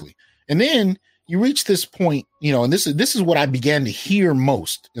 exactly. And then you reach this point, and this is what I began to hear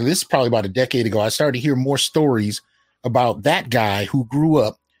most. And this is probably about a decade ago. I started to hear more stories about that guy who grew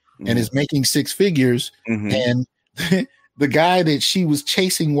up and is making six figures, and the guy that she was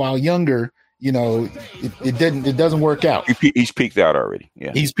chasing while younger, it doesn't work out. He's peaked out already.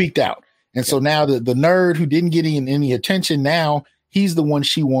 Yeah, he's peaked out, and so now the nerd who didn't get any attention, now he's the one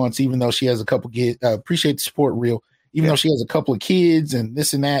she wants, even though she has a couple kids. Appreciate the support, real. Even though she has a couple of kids and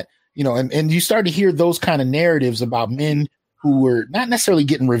this and that, and you start to hear those kind of narratives about men who were not necessarily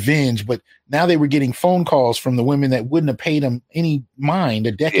getting revenge, but now they were getting phone calls from the women that wouldn't have paid them any mind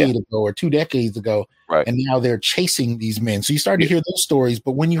a decade ago or 2 decades ago. Right. And now they're chasing these men. So you start to hear those stories.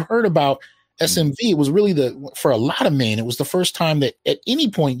 But when you heard about SMV, it was really for a lot of men, it was the first time that at any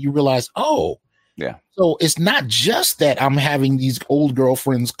point you realize, so it's not just that I'm having these old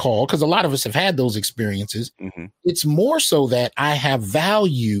girlfriends call, because a lot of us have had those experiences. It's more so that I have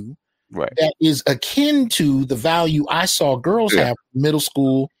value that is akin to the value I saw girls have in middle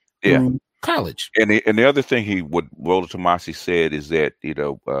school through college. And the other thing what Rollo Tomassi said is that,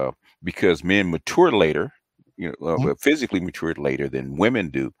 because men mature later, physically matured later than women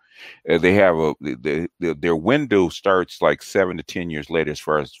do. They have their window starts like 7 to 10 years later as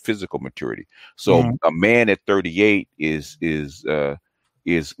far as physical maturity. So a man at 38 is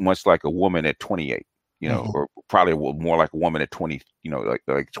much like a woman at 28, or probably more like a woman at 20,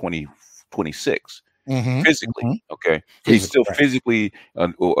 like 20, 26. Physically, okay, he's still physically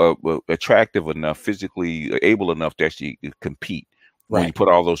attractive enough, physically able enough to actually compete. When you put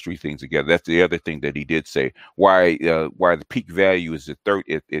all those three things together, that's the other thing that he did say. Why the peak value is in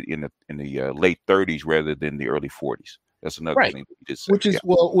the late 30s rather than the early 40s. That's another thing that he did say. Which is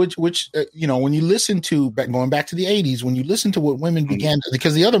when you listen to going back to the 80s, when you listen to what women began to,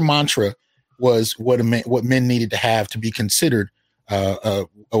 because the other mantra was what men needed to have to be considered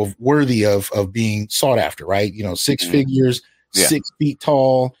worthy of being sought after, right? 6 figures, 6 feet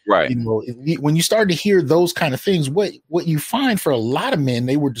tall, right? When you start to hear those kind of things, what you find for a lot of men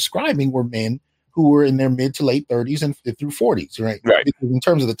they were describing were men who were in their mid to late 30s and through 40s, right? Because in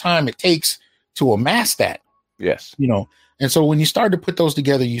terms of the time it takes to amass that, and so when you started to put those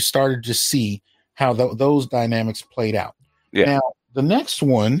together, you started to see how those dynamics played out. Now the next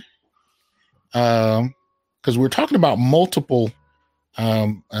one, because we're talking about multiple,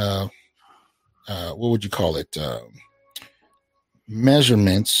 what would you call it?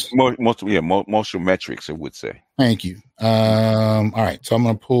 Measurements. Most metrics, I would say. Thank you. All right, so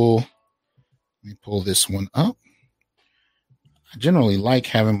let me pull this one up. I generally like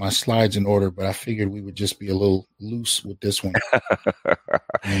having my slides in order, but I figured we would just be a little loose with this one.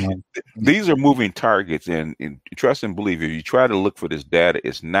 These are moving targets, and trust and believe, if you try to look for this data,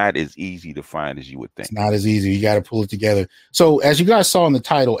 it's not as easy to find as you would think. It's not as easy. You got to pull it together. So as you guys saw in the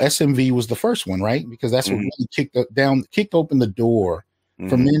title, SMV was the first one, right? Because that's what really kicked open the door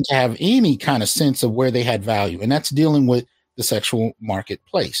for men to have any kind of sense of where they had value. And that's dealing with the sexual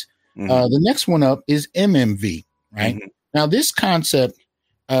marketplace. The next one up is MMV, right? Now this concept,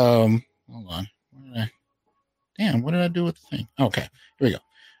 hold on. What did I do with the thing? Okay, here we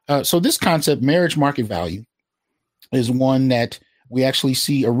go. So this concept, marriage market value, is one that we actually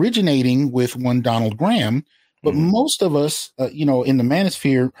see originating with one Donald Graham, but most of us, in the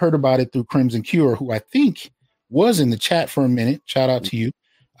manosphere heard about it through Crimson Cure, who I think was in the chat for a minute. Shout out to you.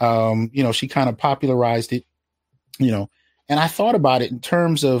 She kind of popularized it, and I thought about it in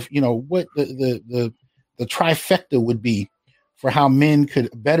terms of, what the trifecta would be for how men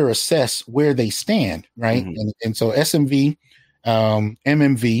could better assess where they stand, right? And so SMV,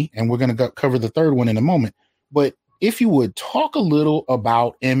 MMV, and we're going to cover the third one in a moment. But if you would talk a little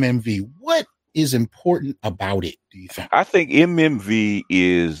about MMV, what is important about it, do you think? I think SMV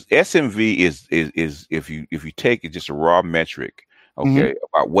is if you take it just a raw metric,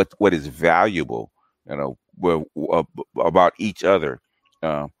 about what is valuable, about each other,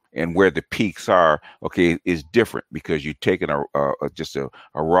 and where the peaks are, is different because you're taking just a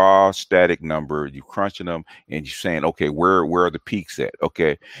raw static number, you crunching them, and you're saying, where are the peaks at?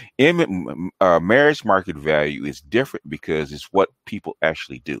 Marriage market value is different because it's what people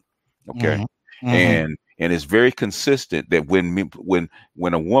actually do. And it's very consistent that when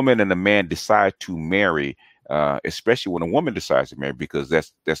a woman and a man decide to marry, especially when a woman decides to marry, because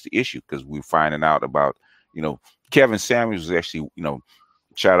that's the issue, because we're finding out about, Kevin Samuels is actually,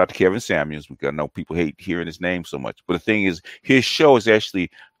 shout out to Kevin Samuels, because I know people hate hearing his name so much. But the thing is, his show is actually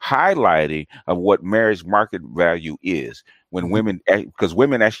highlighting of what marriage market value is when because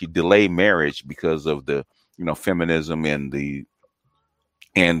women actually delay marriage because of the, feminism and the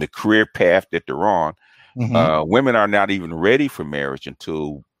career path that they're on. Women are not even ready for marriage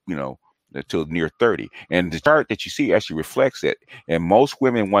until near 30. And the chart that you see actually reflects that. And most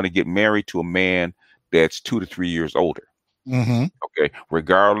women want to get married to a man that's 2 to 3 years older.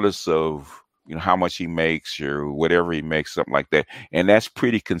 Regardless of how much he makes or whatever he makes, something like that, and that's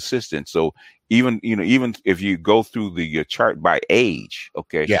pretty consistent. So even if you go through the chart by age,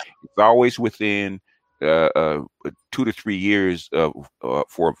 it's always within 2 to 3 years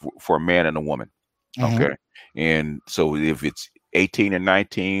for a man and a woman. And so if it's 18 and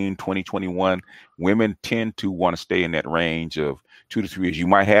 19, 20, 21, women tend to want to stay in that range of 2 to 3 years. You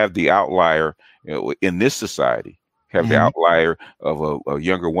might have the outlier in this society. Have the outlier of a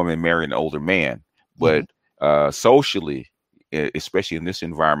younger woman marrying an older man, but socially, especially in this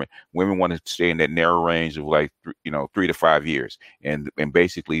environment, women want to stay in that narrow range of 3 to 5 years, and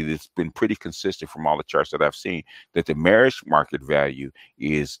basically it's been pretty consistent from all the charts that I've seen that the marriage market value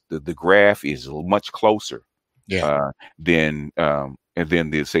is the graph is much closer, than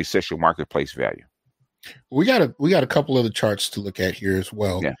the sexual marketplace value. We got a couple of the charts to look at here as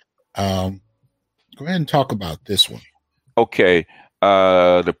well. Go ahead and talk about this one. Okay.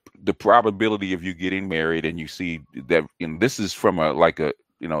 The probability of you getting married, and you see that, and this is from that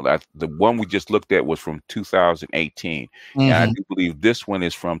the one we just looked at was from 2018, and I do believe this one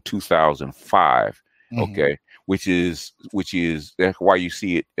is from 2005. Okay, which is that's why you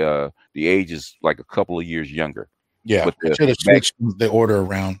see it. The age is like a couple of years younger. Yeah, but should have switched the order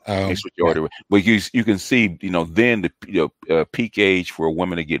around. Order, but you can see, then the peak age for a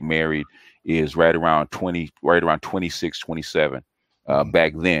woman to get married is right around 26, 27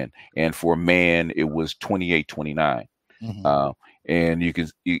 back then, and for a man it was 28, 29. And as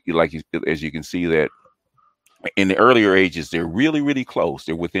you can see that in the earlier ages, they're really, really close.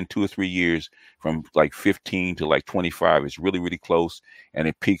 They're within 2 or 3 years from like 15 to like 25. It's really, really close, and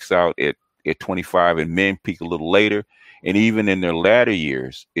it peaks out at 25, and men peak a little later. And even in their latter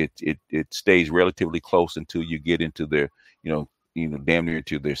years, it stays relatively close until you get into their, damn near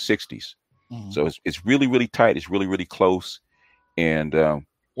into their 60s. So it's really, really tight. It's really, really close. And well,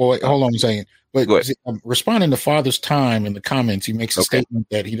 wait, hold on a second. But responding to Father's Time in the comments, he makes a statement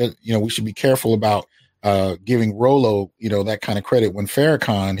that he does. We should be careful about giving Rollo, that kind of credit. When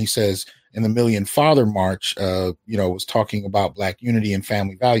Farrakhan, he says in the Million Father March, was talking about Black unity and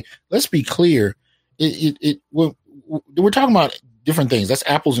family value. Let's be clear. We're talking about different things. That's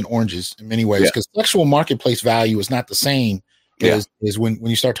apples and oranges in many ways, because sexual marketplace value is not the same as when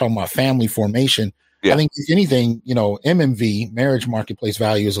you start talking about family formation. I think if anything, MMV, marriage marketplace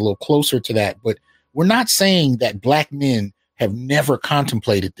value, is a little closer to that. But we're not saying that Black men have never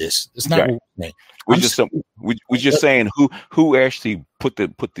contemplated this. It's not what we're saying. We're just saying who actually put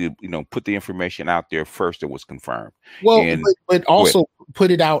the information out there first that was confirmed. Well, but also put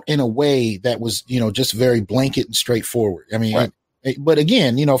it out in a way that was, just very blanket and straightforward. I mean, but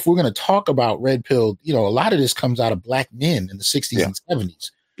again, if we're going to talk about red pill, a lot of this comes out of Black men in the 60s and 70s.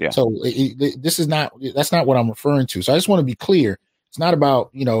 Yeah. So that's not what I'm referring to. So I just want to be clear. It's not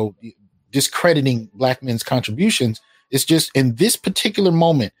about, discrediting Black men's contributions. It's just in this particular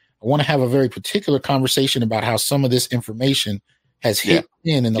moment, I want to have a very particular conversation about how some of this information has hit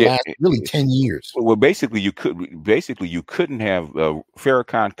in the last really 10 years. Well, basically you couldn't have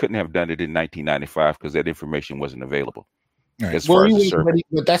Farrakhan couldn't have done it in 1995 because that information wasn't available. Right.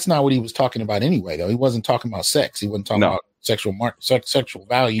 But that's not what he was talking about anyway, though. He wasn't talking about sex. He wasn't talking about sexual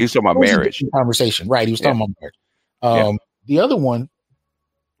value. He was talking about marriage conversation, right? He was talking about marriage. The other one,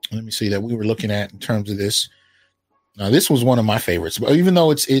 let me see, that we were looking at in terms of this. Now, this was one of my favorites, but even though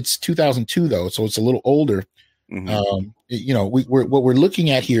it's 2002 though, so it's a little older. What we're looking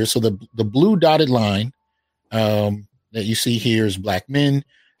at here. So the blue dotted line that you see here is Black men.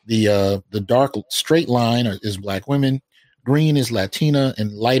 The dark straight line is Black women. Green is Latina,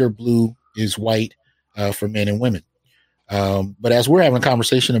 and lighter blue is white for men and women. But as we're having a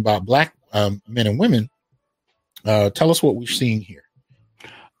conversation about Black men and women, tell us what we're seeing here.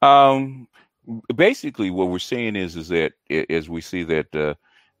 Basically, what we're seeing is that as we see that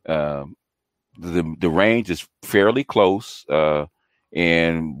the range is fairly close,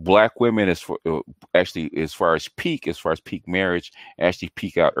 and Black women as far as peak marriage actually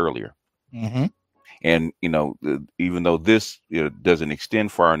peak out earlier. And even though this doesn't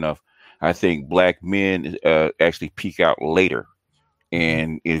extend far enough, I think Black men actually peak out later.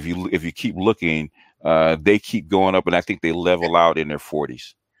 And if you keep looking, they keep going up, and I think they level out in their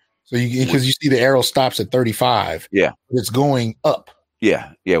 40s. So because you see the arrow stops at 35, it's going up.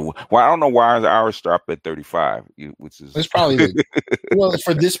 Yeah. Well, I don't know why the hours stop at 35, which is it's probably well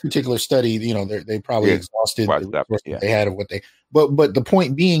for this particular study. They probably exhausted the resources they had of what they. But the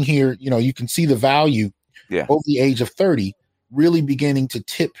point being here, you can see the value over the age of 30 really beginning to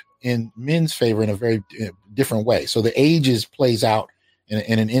tip in men's favor in a very different way. So the ages plays out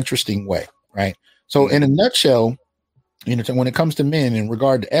in an interesting way, right? So in a nutshell, when it comes to men, in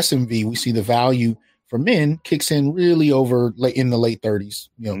regard to SMV, we see the value for men kicks in really in the late 30s.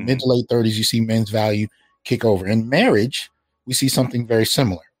 Mid to late 30s, you see men's value kick over. In marriage, we see something very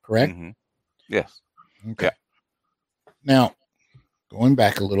similar, correct? Yes. Okay. Yeah. Now, going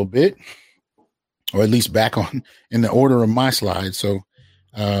back a little bit, or at least back on in the order of my slides, so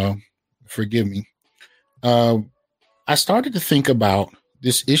forgive me. I started to think about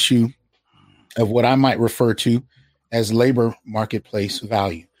this issue of what I might refer to as labor marketplace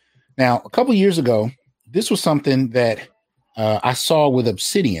value. Now, a couple of years ago, this was something that I saw with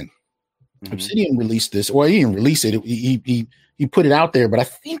Obsidian. Obsidian released this, or he didn't release it. He put it out there, but I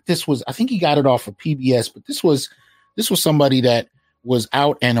think he got it off of PBS. But this was somebody that was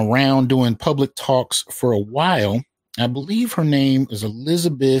out and around doing public talks for a while. I believe her name is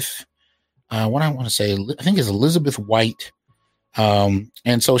Elizabeth. What I want to say, I think it's Elizabeth White. And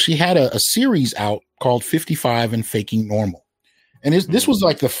so she had a series out called 55 and Faking Normal. And this was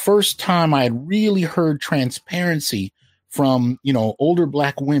like the first time I had really heard transparency from, older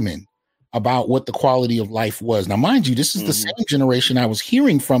Black women about what the quality of life was. Now, mind you, this is the same generation I was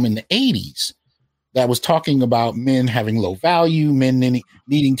hearing from in the 80s that was talking about men having low value, men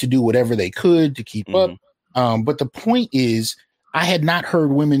needing to do whatever they could to keep up. But the point is, I had not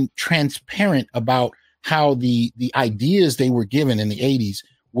heard women transparent about how the ideas they were given in the 80s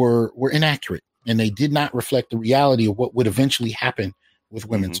were inaccurate, and they did not reflect the reality of what would eventually happen with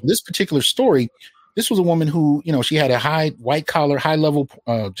women. So this particular story, this was a woman who, she had a high white collar, high level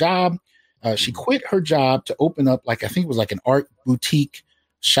job. She quit her job to open up, I think it was like an art boutique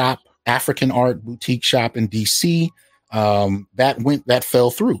shop, African art boutique shop in DC. That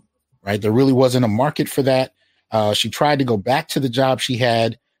fell through, right? There really wasn't a market for that. She tried to go back to the job she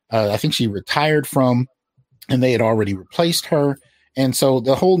had. I think she retired from, and they had already replaced her. And so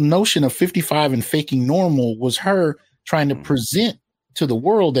the whole notion of 55 and faking normal was her trying to present to the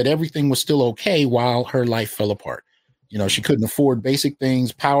world that everything was still okay while her life fell apart. She couldn't afford basic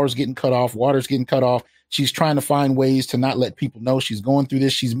things, power's getting cut off, water's getting cut off. She's trying to find ways to not let people know she's going through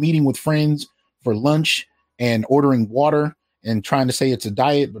this. She's meeting with friends for lunch and ordering water and trying to say it's a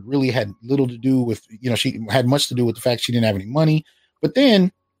diet, but really had little to do with, she had much to do with the fact she didn't have any money. But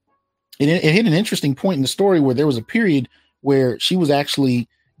then it hit an interesting point in the story where there was a period where she was actually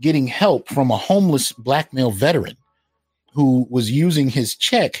getting help from a homeless Black male veteran who was using his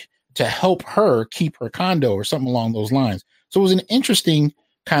check to help her keep her condo or something along those lines. So it was an interesting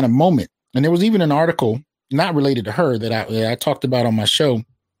kind of moment. And there was even an article not related to her that I talked about on my show.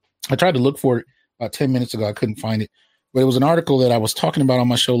 I tried to look for it about 10 minutes ago. I couldn't find it, but it was an article that I was talking about on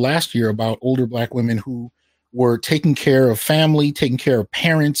my show last year about older Black women who were taking care of family, taking care of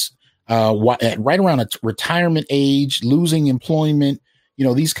parents, at right around a retirement age, losing employment,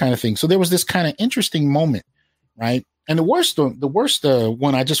 these kind of things. So there was this kind of interesting moment, right? And the worst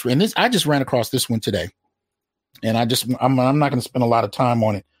one I just ran across this one today, and I'm not going to spend a lot of time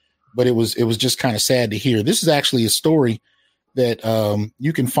on it, but it was just kind of sad to hear. This is actually a story that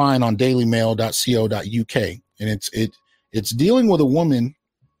you can find on dailymail.co.uk, and it's dealing with a woman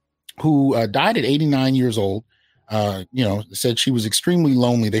who died at 89 years old. Said she was extremely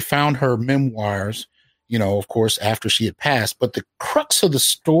lonely. They found her memoirs, of course, after she had passed. But the crux of the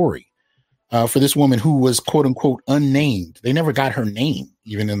story for this woman who was, quote unquote, unnamed, they never got her name,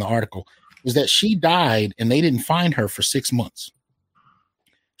 even in the article, was that she died and they didn't find her for 6 months.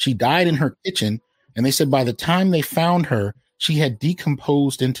 She died in her kitchen. And they said by the time they found her, she had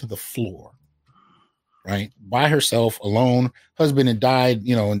decomposed into the floor, right? By herself, alone. Husband had died,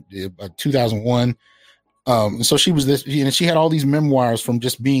 in 2001. So she was she had all these memoirs from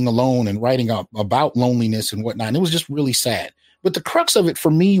just being alone and writing up about loneliness and whatnot. And it was just really sad. But the crux of it for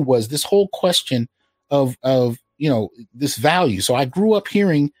me was this whole question of this value. So I grew up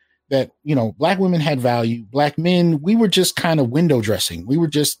hearing that, Black women had value. Black men, we were just kind of window dressing. We were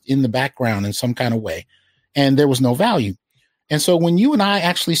just in the background in some kind of way. And there was no value. And so when you and I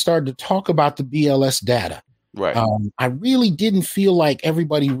actually started to talk about the BLS data, right, I really didn't feel like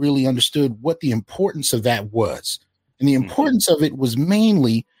everybody really understood what the importance of that was. And the importance of it was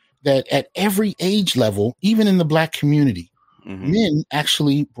mainly that at every age level, even in the Black community, men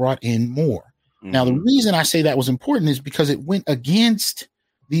actually brought in more. Now, the reason I say that was important is because it went against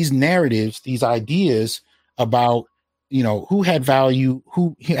these narratives, these ideas about, who had value,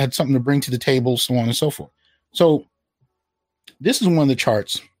 who had something to bring to the table, so on and so forth. So this is one of the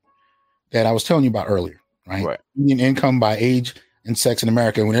charts that I was telling you about earlier. Right. Median income by age and sex in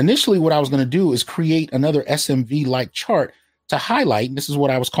America. When initially what I was going to do is create another SMV like chart to highlight, and this is what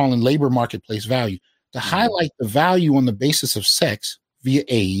I was calling labor marketplace value, to highlight the value on the basis of sex via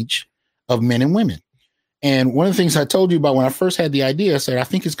age of men and women. And one of the things I told you about when I first had the idea, I said, I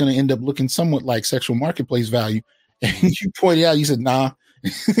think it's going to end up looking somewhat like sexual marketplace value. And you pointed out, you said, nah,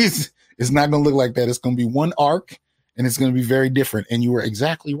 it's not going to look like that. It's going to be one arc and it's going to be very different. And you were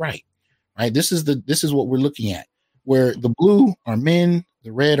exactly right. Right. This is what we're looking at, where the blue are men,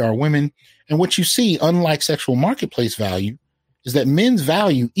 the red are women. And what you see, unlike sexual marketplace value, is that men's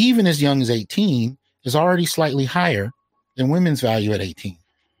value, even as young as 18, is already slightly higher than women's value at 18.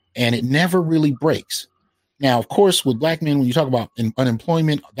 And it never really breaks. Now, of course, with Black men, when you talk about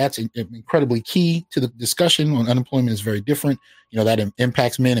unemployment, that's incredibly key to the discussion on unemployment is very different. That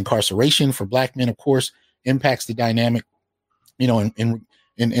impacts men. Incarceration for Black men, of course, impacts the dynamic,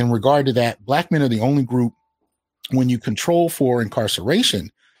 in regard to that. Black men are the only group, when you control for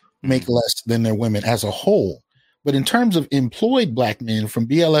incarceration, make less than their women as a whole. But in terms of employed Black men, from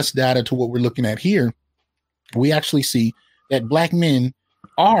BLS data to what we're looking at here, we actually see that Black men,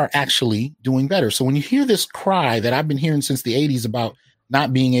 are actually doing better. So when you hear this cry that I've been hearing since the 80s about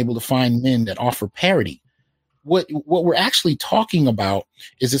not being able to find men that offer parity, what we're actually talking about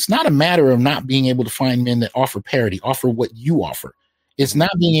is it's not a matter of not being able to find men that offer parity, offer what you offer. It's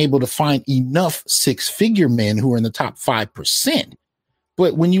not being able to find enough six-figure men who are in the top 5%.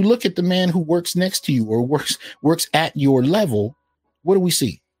 But when you look at the man who works next to you or works at your level, what do we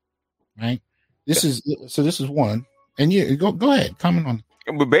see? Right? This is one. And you go ahead, comment on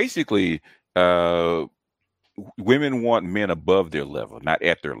it. But basically, women want men above their level, not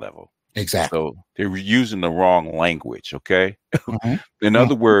at their level. Exactly. So they're using the wrong language. Okay. In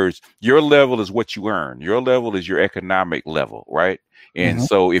other words, your level is what you earn. Your level is your economic level, right? And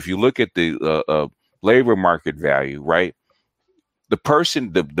so if you look at the labor market value, right, the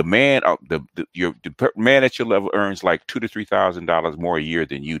person, the man, the man at your level earns like $2,000 to $3,000 more a year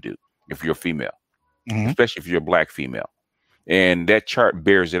than you do if you're a female, especially if you're a Black female, and that chart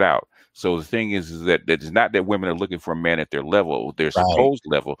bears it out. So the thing is that it's not that women are looking for a man at their level, their supposed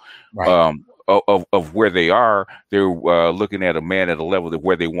level, of where they are. They're looking at a man at a level that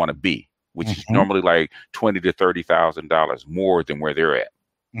where they want to be, which is normally like $20,000 to $30,000 more than where they're at.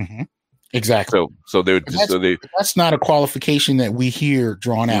 Exactly. So that's not a qualification that we hear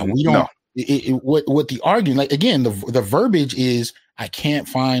drawn out. We don't. What the argument, like again, the verbiage is, I can't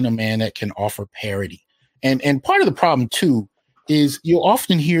find a man that can offer parity, and part of the problem too is you'll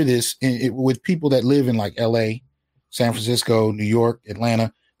often hear this with people that live in like LA, San Francisco, New York,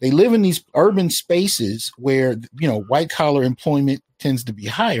 Atlanta. They live in these urban spaces where, white collar employment tends to be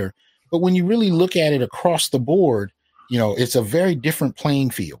higher. But when you really look at it across the board, it's a very different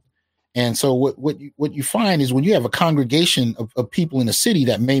playing field. And so what you find is when you have a congregation of people in a city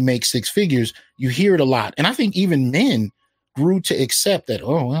that may make six figures, you hear it a lot. And I think even men grew to accept that,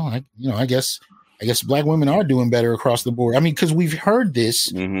 oh, well, I guess Black women are doing better across the board. I mean, because we've heard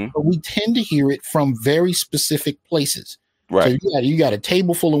this, but we tend to hear it from very specific places. Right. So you got a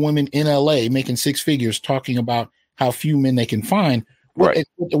table full of women in LA making six figures talking about how few men they can find.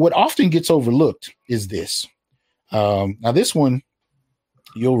 What often gets overlooked is this. Now, this one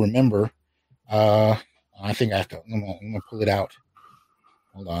you'll remember. I think I have to. I'm gonna pull it out.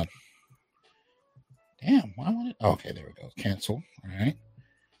 Hold on. Damn. Why would it? Okay, there we go. Cancel. All right.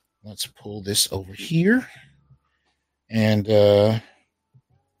 Let's pull this over here. And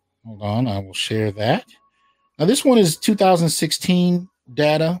hold on, I will share that. Now, this one is 2016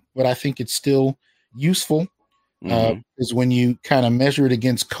 data, but I think it's still useful because when you kind of measure it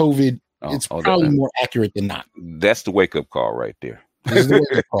against COVID, it's probably more accurate than not. That's the wake-up call right there. This is the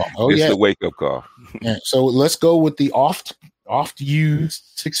wake-up call. Oh, it's the wake-up call. Yeah, so let's go with the oft-used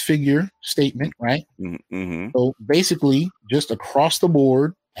six-figure statement, right? So basically, just across the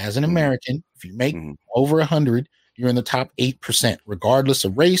board, as an American, if you make over 100, you're in the top 8%, regardless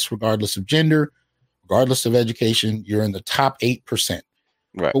of race, regardless of gender, regardless of education, you're in the top 8%.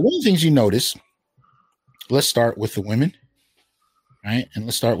 Right. But one of the things you notice, let's start with the women, right? And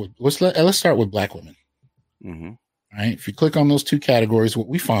let's start with Black women. Right. If you click on those two categories, what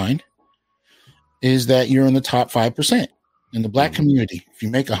we find is that you're in the top 5% in the Black community. If you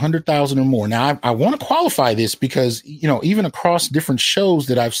make 100,000 or more. Now, I want to qualify this because, even across different shows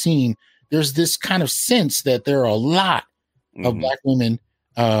that I've seen, there's this kind of sense that there are a lot of Black women.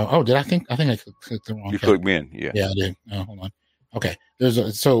 I think I clicked the wrong. You clicked men. Yeah. Yeah, I did. Hold on. Okay. There's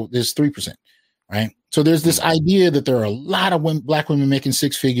 3%, right? So there's this idea that there are a lot of Black women making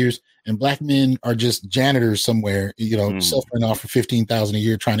six figures and Black men are just janitors somewhere, suffering off for $15,000 a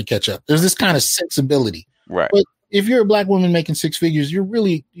year trying to catch up. There's this kind of sensibility. Right. But if you're a Black woman making six figures, you're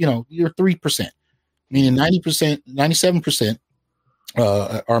really, you're 3%, meaning 90%, 97%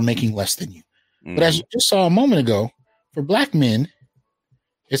 are making less than you. But as you just saw a moment ago, for Black men,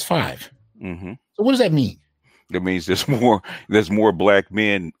 it's 5%. So what does that mean? That means there's more Black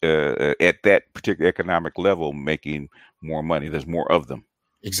men at that particular economic level making more money. There's more of them.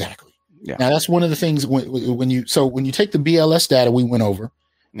 Exactly. Yeah. Now that's one of the things when you take the BLS data we went over,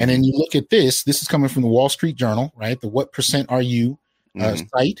 and then you look at this is coming from the Wall Street Journal, right? The what percent are you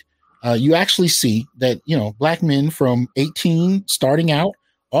site. You actually see that, Black men from 18 starting out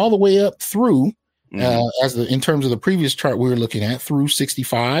all the way up through in terms of the previous chart we were looking at through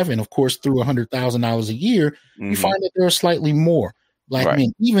 65 and of course through $100,000 a year, you find that there are slightly more Black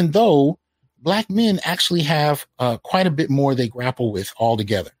men, even though Black men actually have quite a bit more they grapple with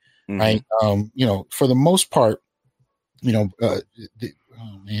altogether. Right. For the most part, I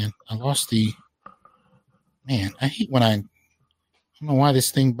lost I hate when I don't know why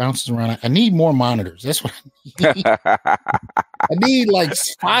this thing bounces around. I need more monitors. That's what I need. I need like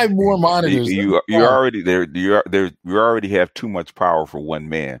 5 more monitors. You already there. You already have too much power for one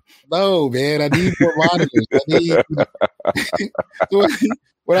man. No, man, I need more monitors. I need.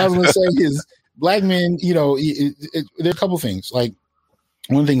 What I was going to say is, black men. There are a couple things. Like,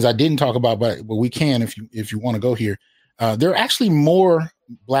 one of the things I didn't talk about, but we can if you want to go here. There are actually more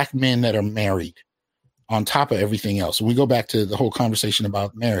black men that are married on top of everything else. We go back to the whole conversation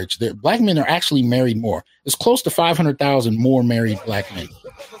about marriage. Black men are actually married more. It's close to 500,000 more married black men.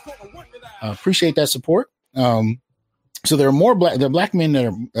 Appreciate that support. So there are more black men that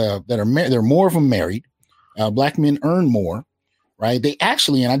are married. There are more of them married. Black men earn more, right? They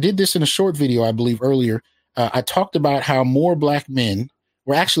actually, and I did this in a short video, I believe earlier. I talked about how more black men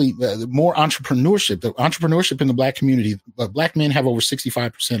were actually more entrepreneurship. The entrepreneurship in the black community. Black men have over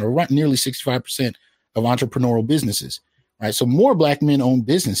 65% or nearly 65% of entrepreneurial businesses, right? So more black men own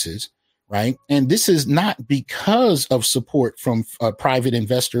businesses, right? And this is not because of support from private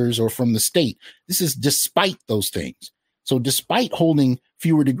investors or from the state. This is despite those things. So despite holding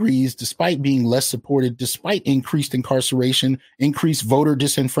fewer degrees, despite being less supported, despite increased incarceration, increased voter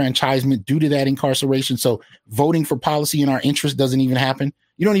disenfranchisement due to that incarceration. So voting for policy in our interest doesn't even happen.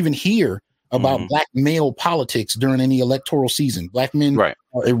 You don't even hear about black male politics during any electoral season. Black men are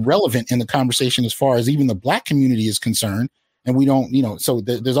irrelevant in the conversation as far as even the black community is concerned. And we don't, so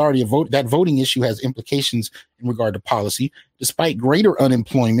there's already a vote. That voting issue has implications in regard to policy, despite greater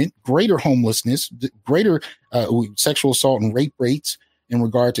unemployment, greater homelessness, greater sexual assault and rape rates in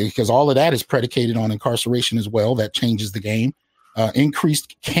regard to, because all of that is predicated on incarceration as well. That changes the game.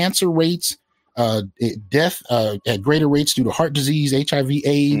 Increased cancer rates, death at greater rates due to heart disease, HIV,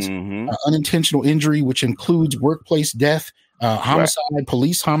 AIDS, unintentional injury, which includes workplace death, homicide,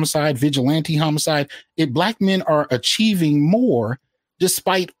 police homicide, vigilante homicide. Black men are achieving more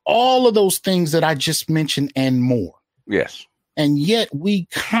despite all of those things that I just mentioned and more. Yes. And yet we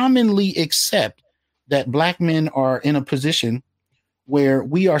commonly accept that black men are in a position where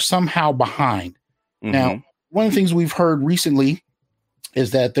we are somehow behind. Now, one of the things we've heard recently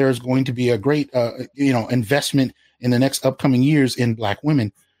is that there's going to be a great, investment in the next upcoming years in black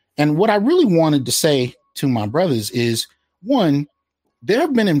women. And what I really wanted to say to my brothers is, one, there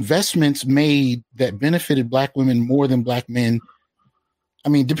have been investments made that benefited black women more than black men. I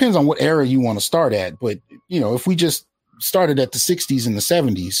mean, depends on what era you want to start at. But, if we just started at the 60s and the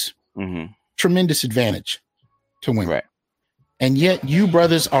 70s, tremendous advantage to women. Right. And yet you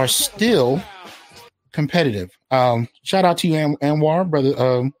brothers are still competitive. Shout out to you, Anwar,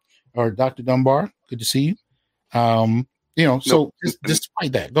 brother, or Dr. Dunbar. Good to see you.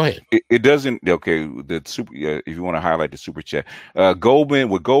 Despite that, go ahead. It doesn't. Okay, the super. If you want to highlight the super chat,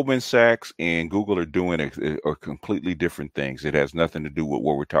 Goldman Sachs and Google are doing are completely different things. It has nothing to do with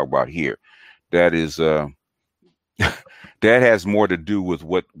what we're talking about here. That is, that has more to do with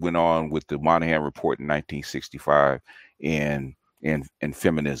what went on with the Moynihan Report in 1965 and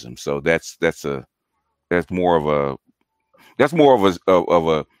feminism. So that's more of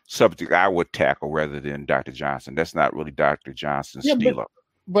a subject I would tackle rather than Dr. Johnson. That's not really Dr. Johnson's stilo.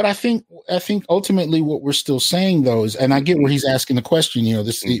 But I think ultimately what we're still saying though is, and I get where he's asking the question,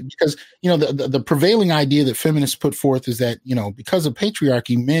 because the prevailing idea that feminists put forth is that, because of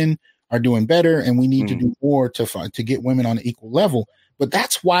patriarchy, men are doing better and we need to do more to get women on an equal level. But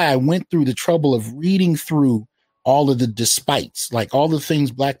that's why I went through the trouble of reading through all of the despites, like all the things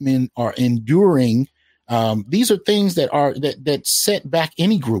black men are enduring. These are things that set back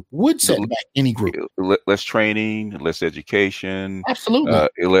any group, back any group. Less training, less education. Absolutely.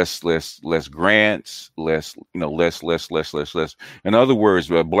 Less grants, less. In other words,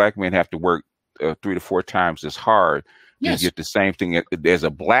 black men have to work 3 to 4 times as hard to get the same thing as a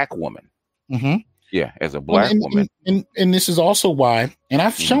black woman. Yeah, as a black woman. And this is also why, and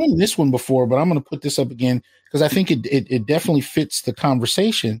I've shown this one before, but I'm going to put this up again because I think it definitely fits the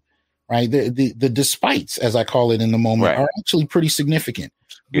conversation. Right. The despites, as I call it in the moment, are actually pretty significant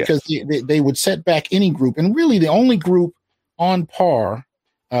because they would set back any group. And really the only group on par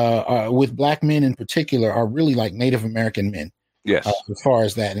with black men in particular are really like Native American men. Yes. As far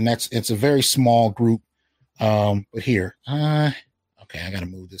as that. And it's a very small group. But here, okay, I got to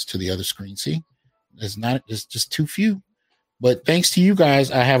move this to the other screen. See, it's just too few. But thanks to you guys,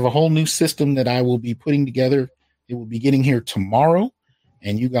 I have a whole new system that I will be putting together. It will be getting here tomorrow.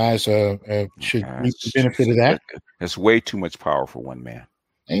 And you guys should reap the benefit of that. That's way too much power for one man.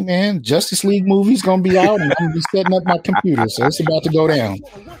 Hey, man, Justice League movie's going to be out, and I'm going to be setting up my computer, so it's about to go down,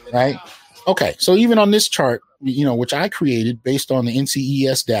 right? Okay, so even on this chart, which I created based on the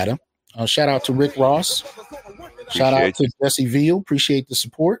NCES data, shout out to Rick Ross. Shout out to Jesse Veal. Appreciate the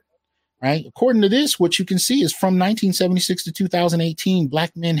support. right? According to this, what you can see is from 1976 to 2018,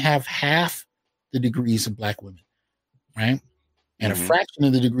 black men have half the degrees of black women, right? And a fraction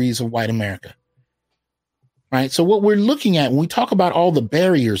of the degrees of white America, right? So what we're looking at when we talk about all the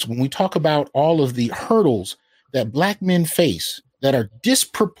barriers, when we talk about all of the hurdles that black men face that are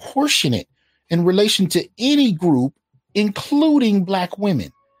disproportionate in relation to any group, including black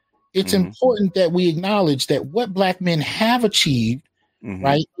women, it's important that we acknowledge that what black men have achieved,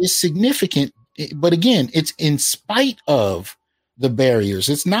 right, is significant. But again, it's in spite of the barriers.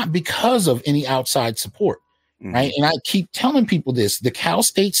 It's not because of any outside support, right? And I keep telling people this. The Cal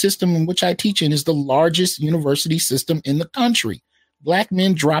State system in which I teach in is the largest university system in the country. Black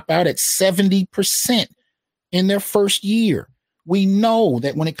men drop out at 70% in their first year. We know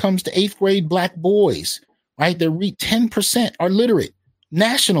that when it comes to 8th grade black boys, right, 10% are literate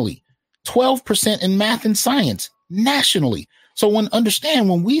nationally, 12% in math and science nationally. So when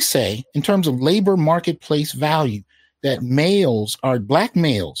we say in terms of labor marketplace value that black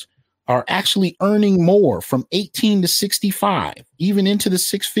males are actually earning more from 18 to 65, even into the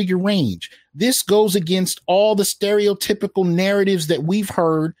 6-figure range, this goes against all the stereotypical narratives that we've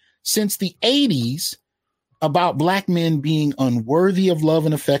heard since the 80s about black men being unworthy of love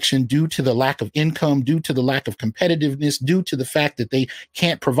and affection due to the lack of income, due to the lack of competitiveness, due to the fact that they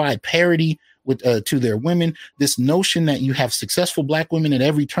can't provide parity to their women. This notion that you have successful black women at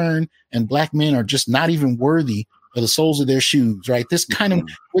every turn and black men are just not even worthy of the soles of their shoes, right? This kind of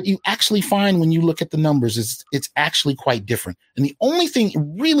what you actually find when you look at the numbers is it's actually quite different. And the only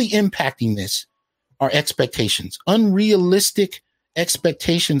thing really impacting this are expectations, unrealistic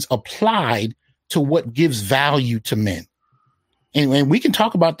expectations applied to what gives value to men. And we can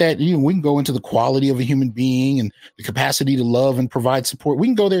talk about that. We can go into the quality of a human being and the capacity to love and provide support. We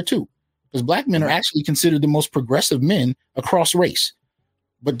can go there too, because black men are actually considered the most progressive men across race.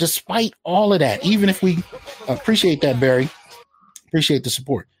 But despite all of that, even if we appreciate that, Barry, appreciate the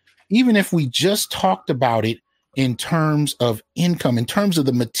support, even if we just talked about it in terms of income, in terms of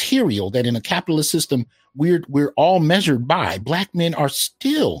the material that in a capitalist system we're all measured by, black men are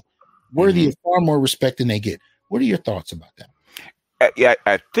still worthy of far more respect than they get. What are your thoughts about that? Yeah,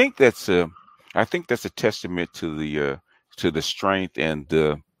 I think that's a testament to the strength and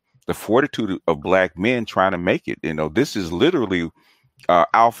the fortitude of black men trying to make it. This is literally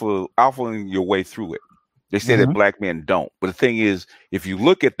alphaing your way through it. They say that black men don't, but the thing is, if you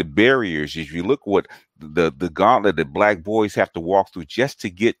look at the barriers, if you look what the gauntlet that black boys have to walk through just to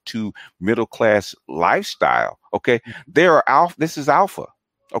get to middle class lifestyle, okay, this is alpha.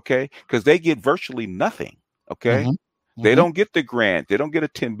 Okay, because they get virtually nothing. Okay, they don't get the grant. They don't get a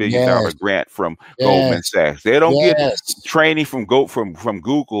 $10 billion grant from Goldman Sachs. They don't get training from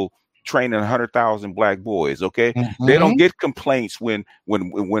Google training 100,000 black boys. Okay, they don't get complaints when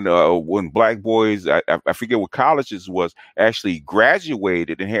black boys, I forget what colleges was, actually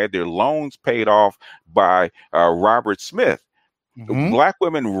graduated and had their loans paid off by Robert Smith. Black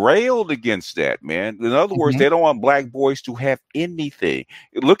women railed against that, man. In other words, they don't want black boys to have anything.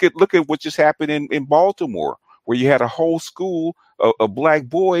 Look at what just happened in Baltimore, where you had a whole school of black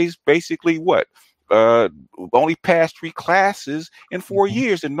boys, basically only passed 3 classes in 4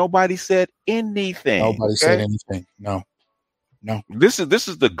 years, and nobody said anything. Nobody said anything. No. This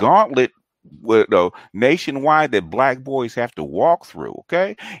is the gauntlet nationwide that black boys have to walk through.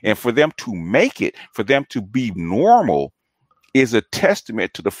 Okay, and for them to make it, for them to be normal, is a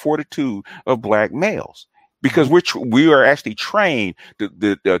testament to the fortitude of black males, because we are actually trained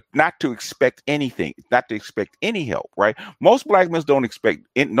not to expect anything, not to expect any help. Right? Most black men don't expect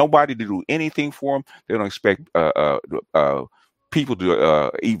nobody to do anything for them. They don't expect people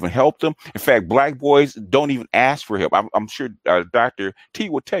to even help them. In fact, black boys don't even ask for help. I'm sure Dr. T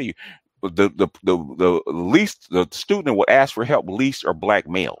will tell you the least the student will ask for help least are black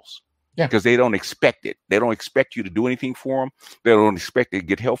males. Yeah, because they don't expect it. They don't expect you to do anything for them. They don't expect to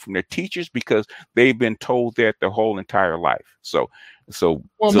get help from their teachers because they've been told that their whole entire life. So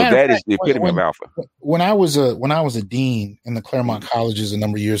that is the epitome of alpha. When I was a dean in the Claremont colleges a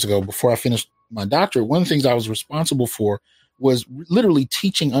number of years ago, before I finished my doctorate, one of the things I was responsible for was literally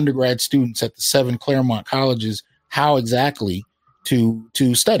teaching undergrad students at the 7 Claremont colleges how exactly to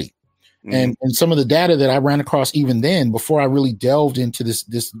study. And some of the data that I ran across even then, before I really delved into this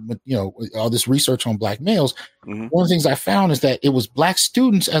all this research on black males, one of the things I found is that it was black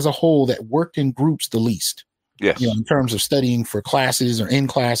students as a whole that worked in groups the least. Yes. In terms of studying for classes or in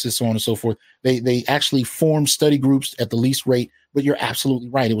classes, so on and so forth. They actually formed study groups at the least rate, but you're absolutely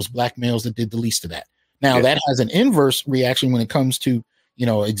right. It was black males that did the least of that. Now that has an inverse reaction when it comes to,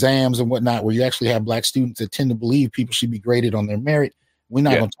 exams and whatnot, where you actually have black students that tend to believe people should be graded on their merit. We're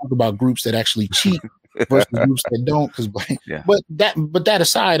not going to talk about groups that actually cheat versus groups that don't. But that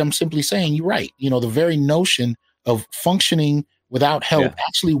aside, I'm simply saying you're right. You know, the very notion of functioning without help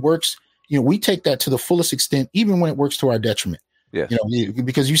actually works. You know, we take that to the fullest extent, even when it works to our detriment. Yes. You know,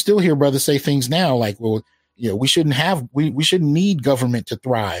 because you still hear brothers say things now like, well, you know, we shouldn't need government to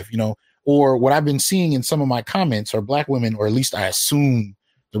thrive, you know, or what I've been seeing in some of my comments are black women, or at least I assume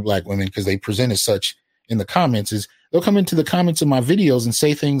they're black women because they present as such in the comments, is they'll come into the comments of my videos and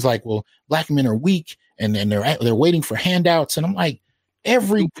say things like, well, black men are weak and they're waiting for handouts. And I'm like,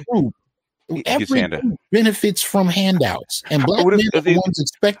 every group benefits from handouts, and black men are the ones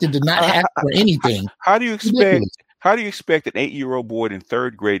expected to not ask for anything. How do you expect an 8-year-old boy in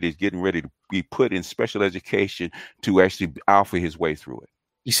third grade is getting ready to be put in special education to actually alpha his way through it?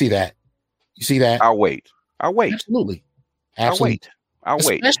 You see that? I'll wait. Absolutely. I'll wait.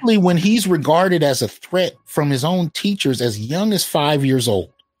 Especially when he's regarded as a threat from his own teachers as young as 5 years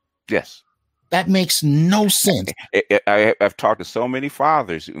old. Yes. That makes no sense. I've talked to so many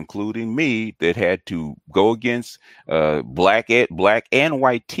fathers, including me, that had to go against black and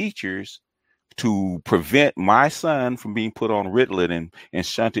white teachers to prevent my son from being put on Ritalin and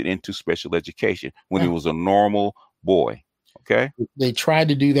shunted into special education when he was a normal boy. Okay. They tried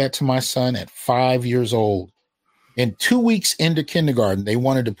to do that to my son at 5 years old. And 2 weeks into kindergarten, they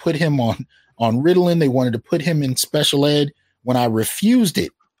wanted to put him on Ritalin. They wanted to put him in special ed. When I refused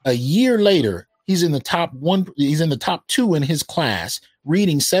it, a year later, he's in the top 2 in his class,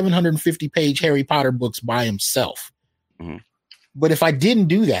 reading 750-page Harry Potter books by himself. Mm-hmm. But if I didn't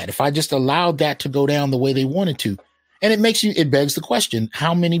do that, if I just allowed that to go down the way they wanted to, and it begs the question,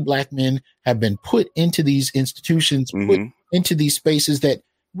 how many black men have been put into these institutions, put into these spaces that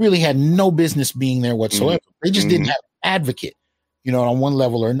really had no business being there whatsoever? They just didn't have an advocate, you know, on one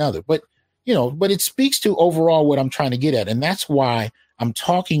level or another. But, you know, but it speaks to overall what I'm trying to get at. And that's why I'm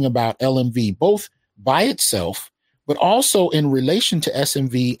talking about LMV, both by itself, but also in relation to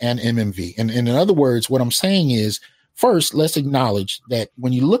SMV and MMV. And in other words, what I'm saying is, first, let's acknowledge that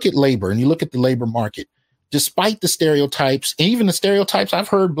when you look at labor and you look at the labor market, despite the stereotypes, and even the stereotypes I've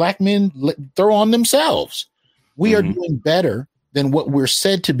heard black men throw on themselves, we are doing better than what we're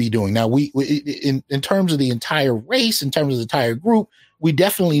said to be doing. Now, we in terms of the entire race, in terms of the entire group, we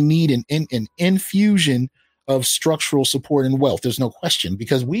definitely need an infusion of structural support and wealth. There's no question,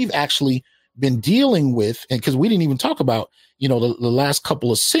 because we've actually been dealing with, and because we didn't even talk about, you know, the last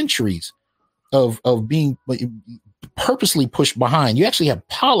couple of centuries of being purposely pushed behind. You actually have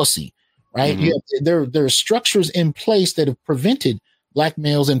policy, right? There are structures in place that have prevented black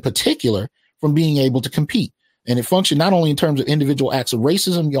males in particular from being able to compete. And it functioned not only in terms of individual acts of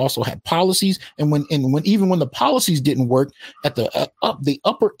racism, you also had policies. And when the policies didn't work at the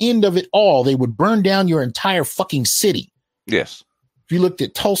upper end of it all, they would burn down your entire fucking city. Yes. If you looked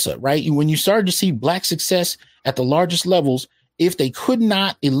at Tulsa, right? When you started to see black success at the largest levels, if they could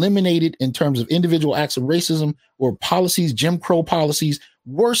not eliminate it in terms of individual acts of racism or policies, Jim Crow policies,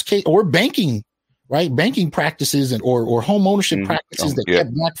 worst case, or banking, right? Banking practices or home ownership practices that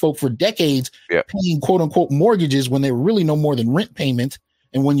kept black folk for decades paying quote unquote mortgages when they were really no more than rent payment.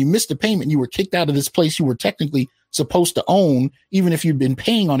 And when you missed the payment, you were kicked out of this place you were technically supposed to own, even if you'd been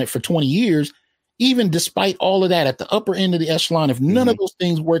paying on it for 20 years. Even despite all of that, at the upper end of the echelon, if none of those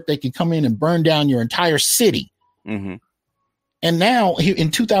things work, they could come in and burn down your entire city. And now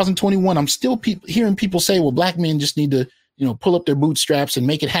in 2021, I'm still hearing people say, well, black men just need to, you know, pull up their bootstraps and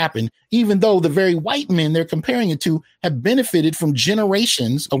make it happen, even though the very white men they're comparing it to have benefited from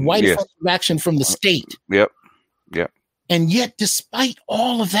generations of white affirmative action from the state. Yep. And yet, despite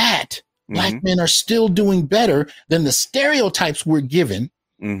all of that, black men are still doing better than the stereotypes we're given.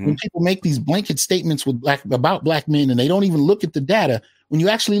 When people make these blanket statements about black men and they don't even look at the data, when you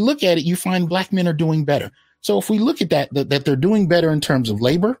actually look at it, you find black men are doing better. So if we look at that they're doing better in terms of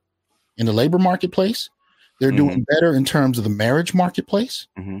labor, in the labor marketplace, they're doing better in terms of the marriage marketplace,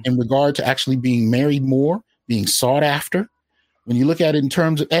 in regard to actually being married more, being sought after. When you look at it in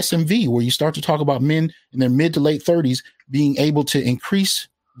terms of SMV, where you start to talk about men in their mid to late 30s being able to increase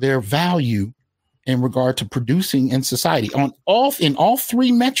their value in regard to producing in society in all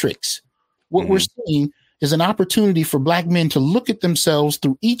three metrics, what we're seeing is an opportunity for black men to look at themselves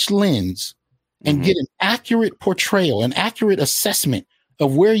through each lens and get an accurate portrayal, an accurate assessment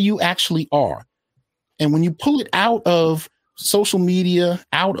of where you actually are. And when you pull it out of social media,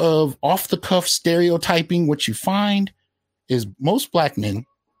 out of off the cuff stereotyping, what you find is most black men,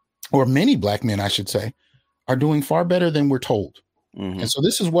 or many black men, I should say, are doing far better than we're told. And so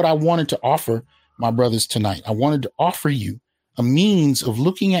this is what I wanted to offer my brothers tonight. I wanted to offer you a means of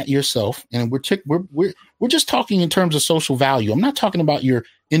looking at yourself, and we're just talking in terms of social value. I'm not talking about your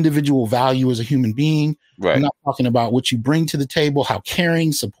individual value as a human being. Right. I'm not talking about what you bring to the table, how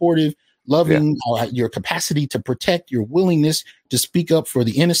caring, supportive, loving, your capacity to protect, your willingness to speak up for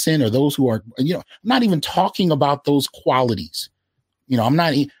the innocent or those who are, I'm not even talking about those qualities.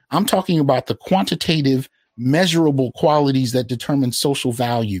 I'm talking about the quantitative, measurable qualities that determine social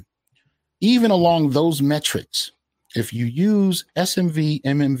value. Even along those metrics, if you use SMV,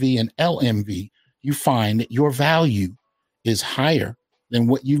 MMV, and LMV, you find that your value is higher than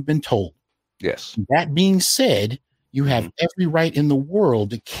what you've been told. Yes. That being said, you have every right in the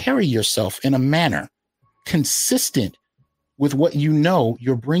world to carry yourself in a manner consistent with what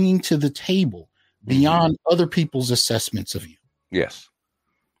you're bringing to the table beyond other people's assessments of you. Yes.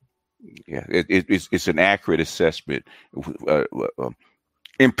 Yeah, it's an accurate assessment,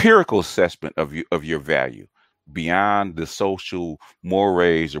 empirical assessment of your value beyond the social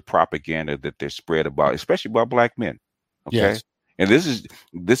mores or propaganda that they're spread about, especially about Black men. Okay. Yes. And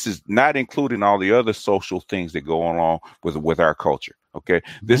this is not including all the other social things that go along with our culture. Okay.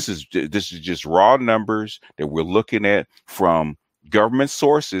 This is just raw numbers that we're looking at from government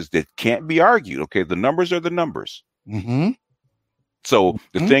sources that can't be argued. Okay. The numbers are the numbers. So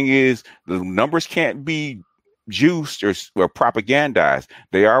the thing is, the numbers can't be juiced or propagandized.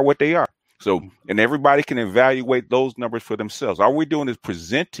 They are what they are. So, and everybody can evaluate those numbers for themselves. All we're doing is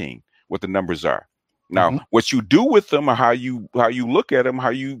presenting what the numbers are. Now, what you do with them or how you look at them, how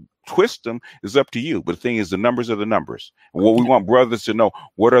you twist them is up to you. But the thing is, the numbers are the numbers. And what we want brothers to know,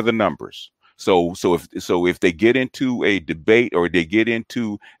 what are the numbers? So if they get into a debate or they get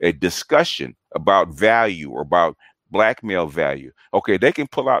into a discussion about value or about Black male value, okay, they can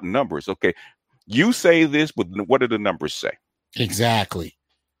pull out numbers. Okay, you say this, but what do the numbers say? Exactly.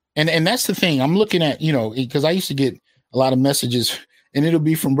 And that's the thing I'm looking at, because I used to get a lot of messages, and it'll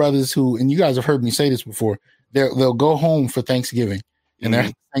be from brothers who, and you guys have heard me say this before, they'll go home for Thanksgiving and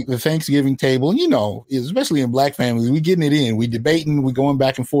they're at the Thanksgiving table. And, especially in Black families, we getting it in, we debating, we going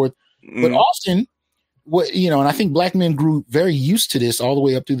back and forth. But often, and I think Black men grew very used to this all the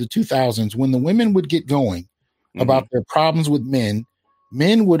way up through the 2000s. When the women would get going about their problems with men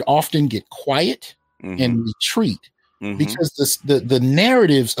would often get quiet and retreat. Because the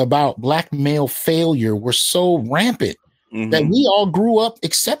narratives about Black male failure were so rampant that we all grew up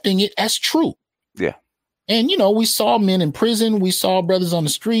accepting it as true. Yeah. And, we saw men in prison. We saw brothers on the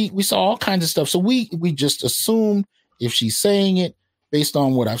street. We saw all kinds of stuff. So we just assumed if she's saying it based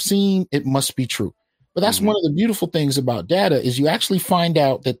on what I've seen, it must be true. But that's one of the beautiful things about data is you actually find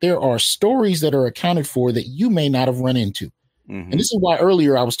out that there are stories that are accounted for that you may not have run into. And this is why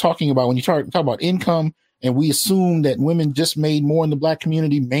earlier I was talking about when you talk about income, and we assume that women just made more in the Black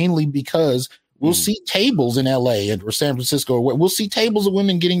community, mainly because we'll see tables in LA or San Francisco, or we'll see tables of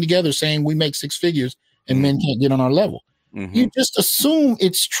women getting together saying we make six figures and men can't get on our level. You just assume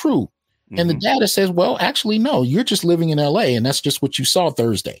it's true. And the data says, well, actually, no, you're just living in LA and that's just what you saw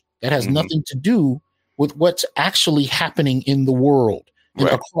Thursday. That has nothing to do with what's actually happening in the world and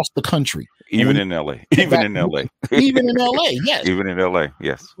across the country. Even in LA. Even in LA. Even in LA, yes. Even in LA,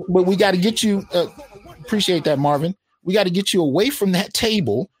 yes. But we got to get you, appreciate that, Marvin. We got to get you away from that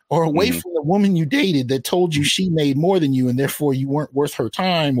table or away from the woman you dated that told you she made more than you and therefore you weren't worth her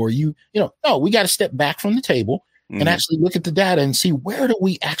time, or no, we got to step back from the table and actually look at the data and see where do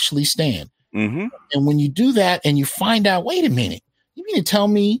we actually stand. And when you do that and you find out, wait a minute, you mean to tell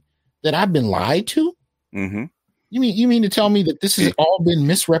me that I've been lied to? You mean to tell me that this has all been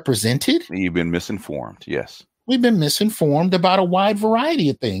misrepresented? You've been misinformed. Yes. We've been misinformed about a wide variety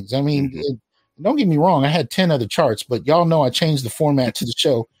of things. I mean, don't get me wrong. I had 10 other charts, but y'all know I changed the format to the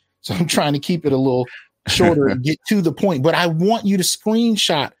show. So I'm trying to keep it a little shorter and get to the point, but I want you to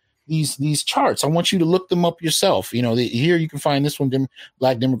screenshot these charts. I want you to look them up yourself. Here you can find this one,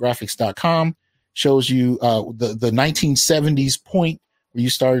 blackdemographics.com, shows you the 1970s point where you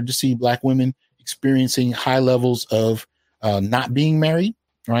started to see Black women experiencing high levels of not being married,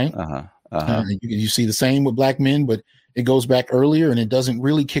 right? You see the same with Black men, but it goes back earlier and it doesn't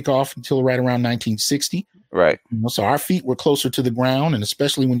really kick off until right around 1960. Right. So our feet were closer to the ground. And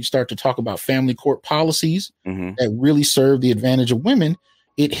especially when you start to talk about family court policies that really serve the advantage of women,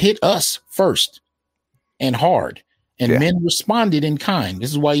 it hit us first and hard. And men responded in kind.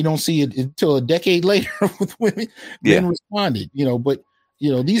 This is why you don't see it until a decade later with women. Men responded, but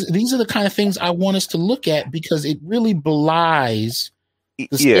these are the kind of things I want us to look at because it really belies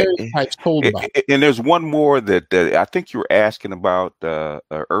the stereotypes told about. And there's one more that I think you were asking about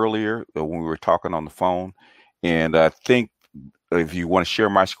earlier when we were talking on the phone. And I think if you want to share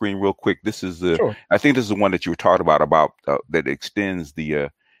my screen real quick, this is Sure. I think this is the one that you were talking about that extends the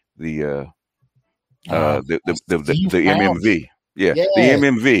MMV. Yeah, the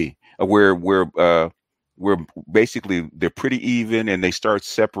MMV, where basically they're pretty even, and they start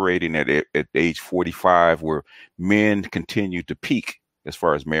separating at age 45, where men continue to peak as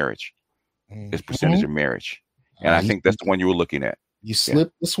far as marriage, as percentage of marriage. And I think that's the one you were looking at. You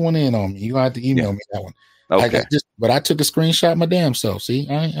slipped this one in on me. You have to email me that one. Okay. But I took a screenshot my damn self. See,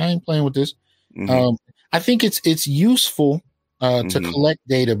 I ain't playing with this. I think it's useful to collect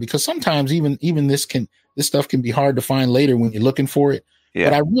data, because sometimes even this stuff can be hard to find later when you're looking for it. Yeah.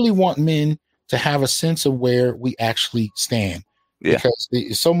 But I really want men to have a sense of where we actually stand, because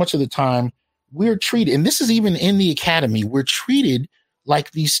so much of the time we're treated, and this is even in the academy, we're treated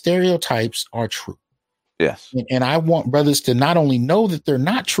like these stereotypes are true. Yes. And I want brothers to not only know that they're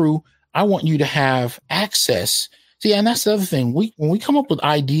not true, I want you to have access. See, and that's the other thing. When we come up with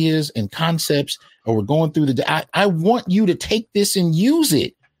ideas and concepts, or we're going through I want you to take this and use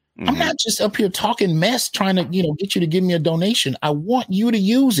it. I'm not just up here talking mess, trying to, get you to give me a donation. I want you to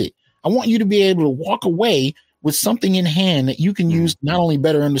use it. I want you to be able to walk away with something in hand that you can use, not only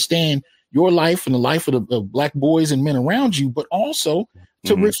better understand your life and the life of the Black boys and men around you, but also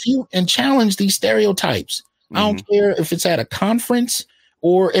to refute and challenge these stereotypes. I don't care if it's at a conference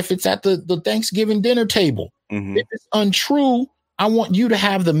or if it's at the Thanksgiving dinner table. If it's untrue, I want you to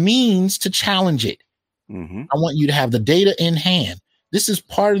have the means to challenge it. I want you to have the data in hand. This is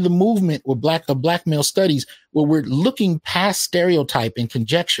part of the movement with black male studies, where we're looking past stereotype and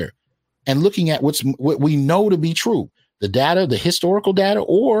conjecture and looking at what we know to be true. The data, the historical data,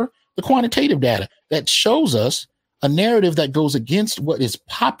 or the quantitative data that shows us a narrative that goes against what is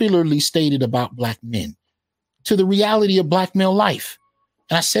popularly stated about Black men to the reality of Black male life.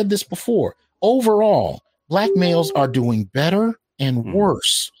 And I said this before, overall, Black males are doing better and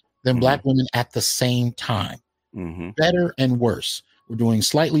worse than Black women at the same time. Better and worse. We're doing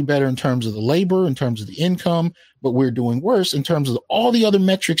slightly better in terms of the labor, in terms of the income, but we're doing worse in terms of all the other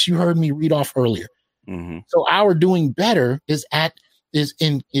metrics you heard me read off earlier. So our doing better is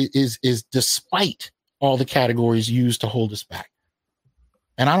despite all the categories used to hold us back.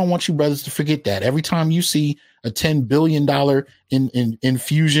 And I don't want you brothers to forget that. Every time you see a $10 billion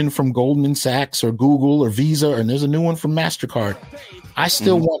infusion from Goldman Sachs or Google or Visa, and there's a new one from MasterCard, I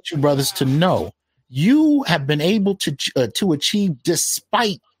still want you brothers to know you have been able to achieve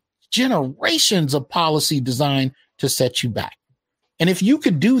despite generations of policy designed to set you back. And if you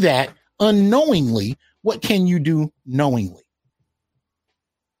could do that unknowingly, what can you do knowingly?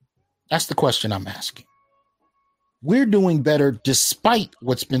 That's the question I'm asking. We're doing better despite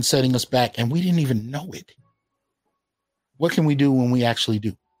what's been setting us back, and we didn't even know it. What can we do when we actually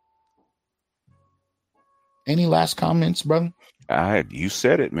do? Any last comments, brother? You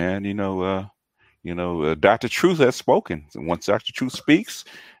said it, man. Dr. Truth has spoken. And once Dr. Truth speaks,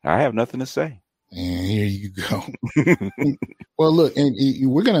 I have nothing to say. And here you go. Well, look, and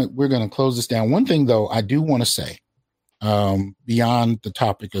we're gonna close this down. One thing, though, I do want to say, beyond the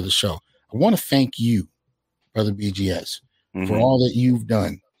topic of the show, I want to thank you, Brother BGS, for all that you've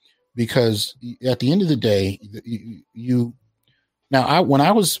done, because at the end of the day, when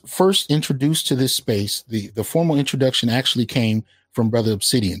I was first introduced to this space, the formal introduction actually came from Brother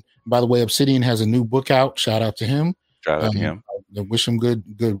Obsidian. By the way, Obsidian has a new book out. Shout out to him. Shout out to him. I wish him good,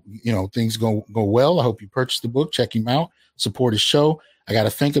 things go well. I hope you purchase the book, check him out, support his show. I got to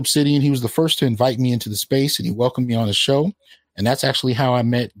thank Obsidian. He was the first to invite me into the space, and he welcomed me on his show. And that's actually how I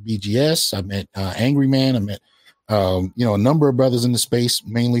met BGS. I met Angry Man. I met, a number of brothers in the space,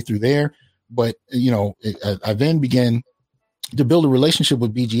 mainly through there. But, I then began to build a relationship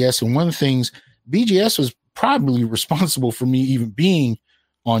with BGS. And one of the things, BGS was probably responsible for me even being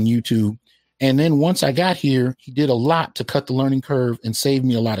on YouTube. And then once I got here, he did a lot to cut the learning curve and save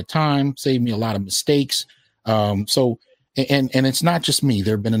me a lot of time, saved me a lot of mistakes. And it's not just me.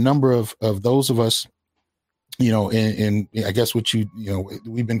 There have been a number of those of us, and I guess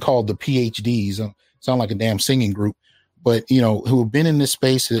we've been called the PhDs. Sound like a damn singing group, but who have been in this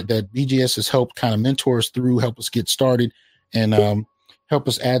space that BGS has helped kind of mentor us through, help us get started, and help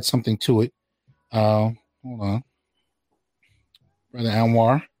us add something to it. Hold on, Brother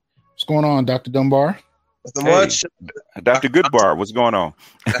Anwar. What's going on, Dr. Dunbar? Nothing much. Dr. Goodbar, what's going on?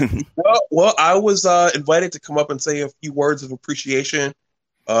 well, I was invited to come up and say a few words of appreciation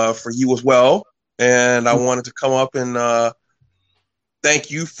for you as well. And I wanted to come up and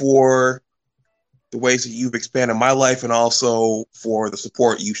thank you for the ways that you've expanded my life and also for the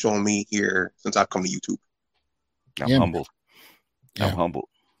support you've shown me here since I've come to YouTube. I'm humbled. I'm humbled.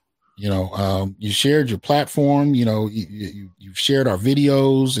 You shared your platform. You've shared our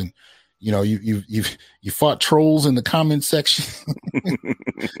videos, and you fought trolls in the comment section.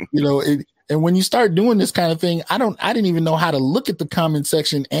 And when you start doing this kind of thing, I didn't even know how to look at the comment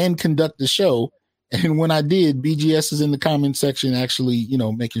section and conduct the show. And when I did, BGS is in the comment section, actually,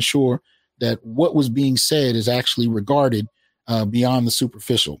 making sure that what was being said is actually regarded beyond the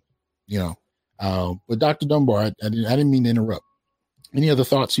superficial. But Dr. Dunbar, I didn't mean to interrupt. Any other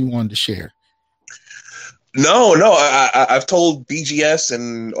thoughts you wanted to share? No. I've told BGS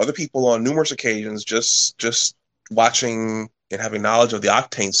and other people on numerous occasions, just watching and having knowledge of the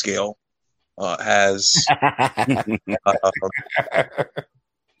octane scale has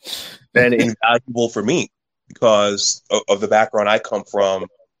been invaluable for me because of the background I come from.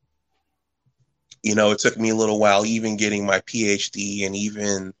 It took me a little while, even getting my PhD and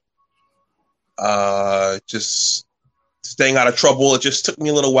even just staying out of trouble. It just took me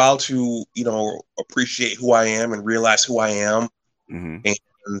a little while to, appreciate who I am and realize who I am. Mm-hmm.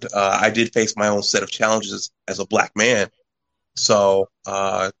 And I did face my own set of challenges as a Black man. So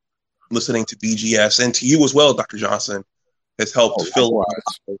listening to BGS and to you as well, Dr. Johnson, has helped fill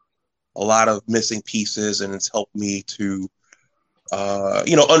a lot of missing pieces, and it's helped me to,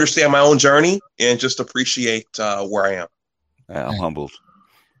 understand my own journey and just appreciate where I am. I'm humbled.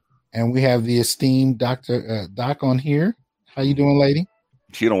 And we have the esteemed Dr. Doc on here. How you doing, lady?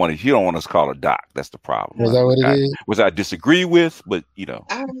 She don't want us to call her Doc. That's the problem. Is that what it is? Which I disagree with, but hey,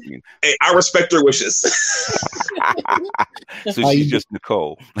 I respect her wishes. So she's just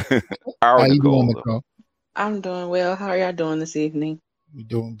Nicole. How you doing, Nicole? I'm doing well. How are y'all doing this evening? We're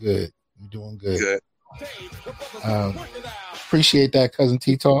doing good. Good. Appreciate that, Cousin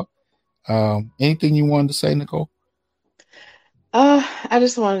T Talk. Anything you wanted to say, Nicole? I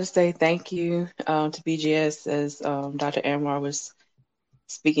just wanted to say thank you to BGS, as Dr. Anwar was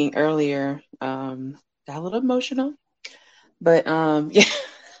speaking earlier. Got a little emotional, but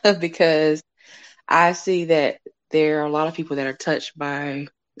because I see that there are a lot of people that are touched by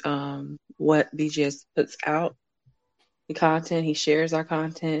what BGS puts out, the content. He shares our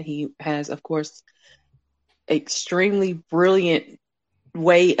content. He has, of course, extremely brilliant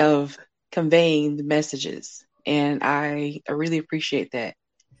way of conveying the messages. And I really appreciate that.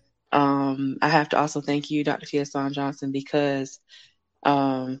 I have to also thank you, Dr. Tieson Johnson, because,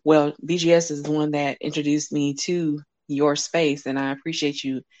 BGS is the one that introduced me to your space, and I appreciate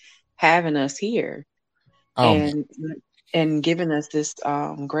you having us here and giving us this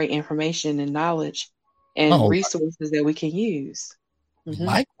great information and knowledge and resources that we can use. Mm-hmm.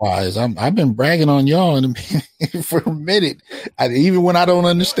 Likewise, I've been bragging on y'all for a minute. Even when I don't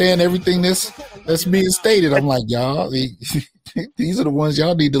understand everything that's being stated, I'm like, y'all, these are the ones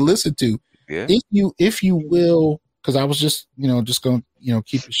y'all need to listen to. Yeah. If you will, because I was just going to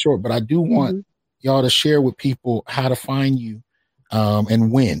keep it short, but I do want y'all to share with people how to find you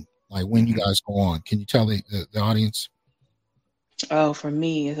and when you guys go on. Can you tell the audience? Oh, for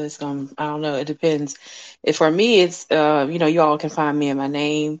me, it's I don't know. It depends. For me, it's you all can find me in my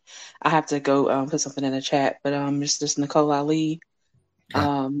name. I have to go put something in the chat, but it's just Nicole Ali.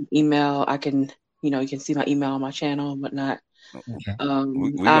 Okay. Email. I can you can see my email on my channel and whatnot. Okay.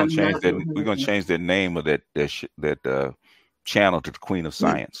 We're gonna change that. We're gonna change the name of that channel to the Queen of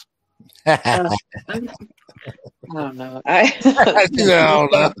Science. I don't know. I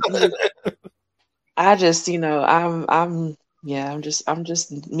just I'm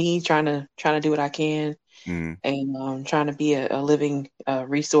just me trying to do what I can, and trying to be a living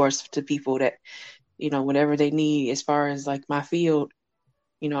resource to people that, whatever they need as far as like my field,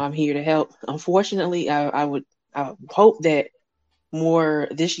 I'm here to help. Unfortunately, I would hope that more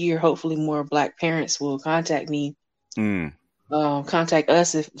this year, hopefully more Black parents will contact me, contact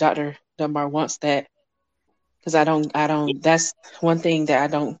us if Dr. Dunbar wants that, because I don't. That's one thing that I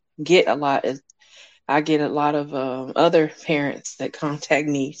don't get a lot is. I get a lot of other parents that contact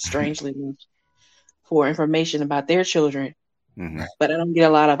me strangely for information about their children, but I don't get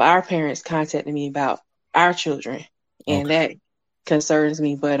a lot of our parents contacting me about our children, and that concerns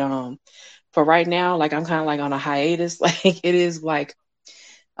me. But for right now, like I'm kind of like on a hiatus. Like it is like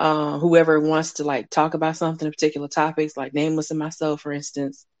whoever wants to like talk about something, particular topics, like Nameless and myself, for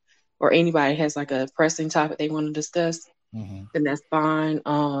instance, or anybody has like a pressing topic they want to discuss, then that's fine.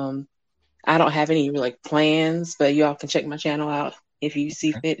 I don't have any like plans, but you all can check my channel out if you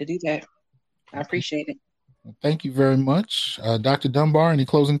see fit to do that. I appreciate it. Well, thank you very much. Dr. Dunbar, any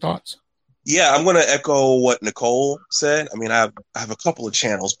closing thoughts? Yeah, I'm going to echo what Nicole said. I mean, I have a couple of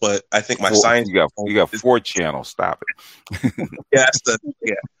channels, but I think my science... You got 4 channels. Stop it.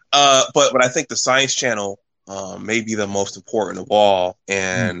 But I think the science channel may be the most important of all.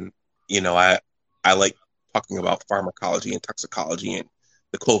 And I like talking about pharmacology and toxicology and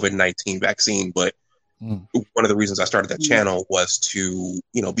the COVID-19 vaccine, but one of the reasons I started that channel was to,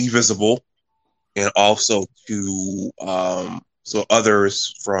 be visible, and also to so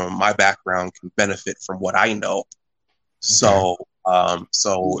others from my background can benefit from what I know. So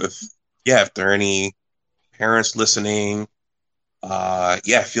if there are any parents listening,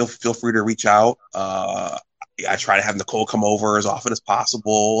 feel free to reach out. I try to have Nicole come over as often as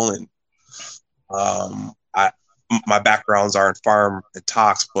possible, and my backgrounds are in farm and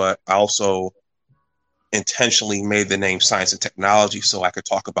tox, but I also intentionally made the name Science and Technology so I could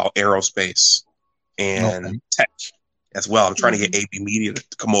talk about aerospace and tech as well. I'm trying to get AB Media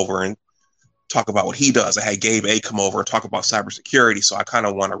to come over and talk about what he does. I had Gabe A come over and talk about cybersecurity, so I kind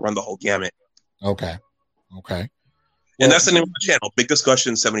of want to run the whole gamut. Okay. And that's the name of the channel, Big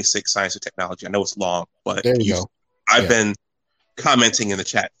Discussion 76 Science and Technology. I know it's long, but there you go. I've been commenting in the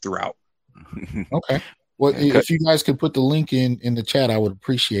chat throughout. Okay. Well, if you guys could put the link in the chat, I would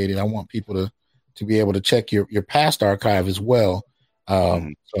appreciate it. I want people to be able to check your past archive as well.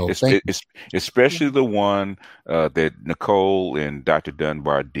 Especially the one that Nicole and Dr.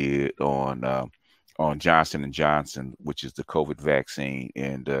 Dunbar did on Johnson & Johnson, which is the COVID vaccine,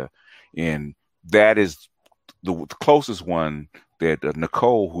 and that is the closest one that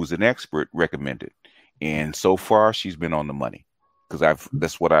Nicole, who's an expert, recommended. And so far, she's been on the money, because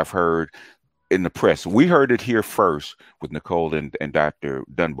that's what I've heard in the press. We heard it here first with Nicole and Dr.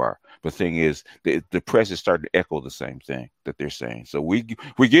 Dunbar. The thing is, the press is starting to echo the same thing that they're saying. So we're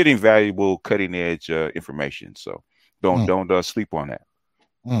getting valuable, cutting edge information. So don't sleep on that.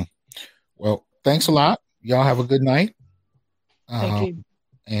 Well, thanks a lot. Y'all have a good night. Thank you.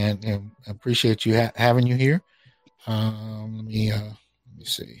 And appreciate you having you here. Let me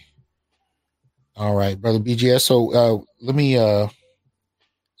see. All right, brother BGS. So let me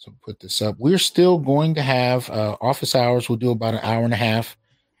put this up. We're still going to have office hours. We'll do about an hour and a half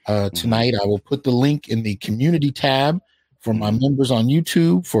tonight. I will put the link in the community tab for my members on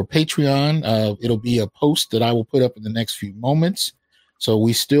YouTube. For Patreon, it'll be a post that I will put up in the next few moments. So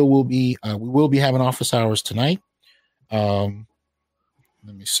we will be having office hours tonight.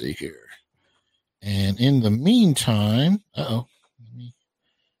 Let me see here. And in the meantime, I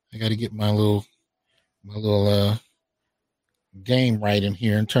got to get my little game right in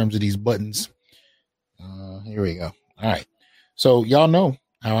here in terms of these buttons. Here we go. All right. So y'all know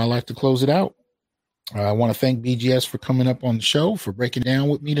how I like to close it out. I want to thank BGS for coming up on the show, for breaking down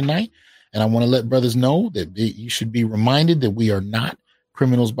with me tonight. And I want to let brothers know that you should be reminded that we are not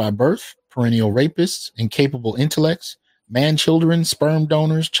criminals by birth, perennial rapists, incapable intellects, man-children, sperm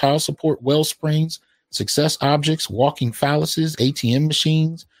donors, child support wellsprings, success objects, walking phalluses, ATM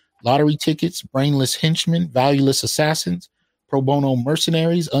machines, lottery tickets, brainless henchmen, valueless assassins, pro bono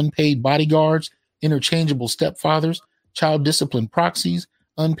mercenaries, unpaid bodyguards, interchangeable stepfathers, child discipline proxies,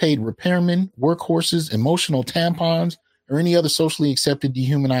 unpaid repairmen, workhorses, emotional tampons, or any other socially accepted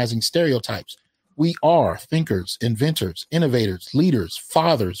dehumanizing stereotypes. We are thinkers, inventors, innovators, leaders,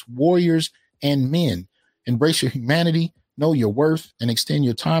 fathers, warriors, and men. Embrace your humanity, know your worth, and extend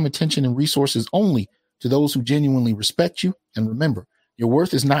your time, attention, and resources only to those who genuinely respect you. And remember, your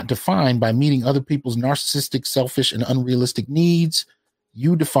worth is not defined by meeting other people's narcissistic, selfish, and unrealistic needs.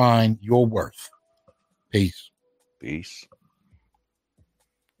 You define your worth. Peace. Peace.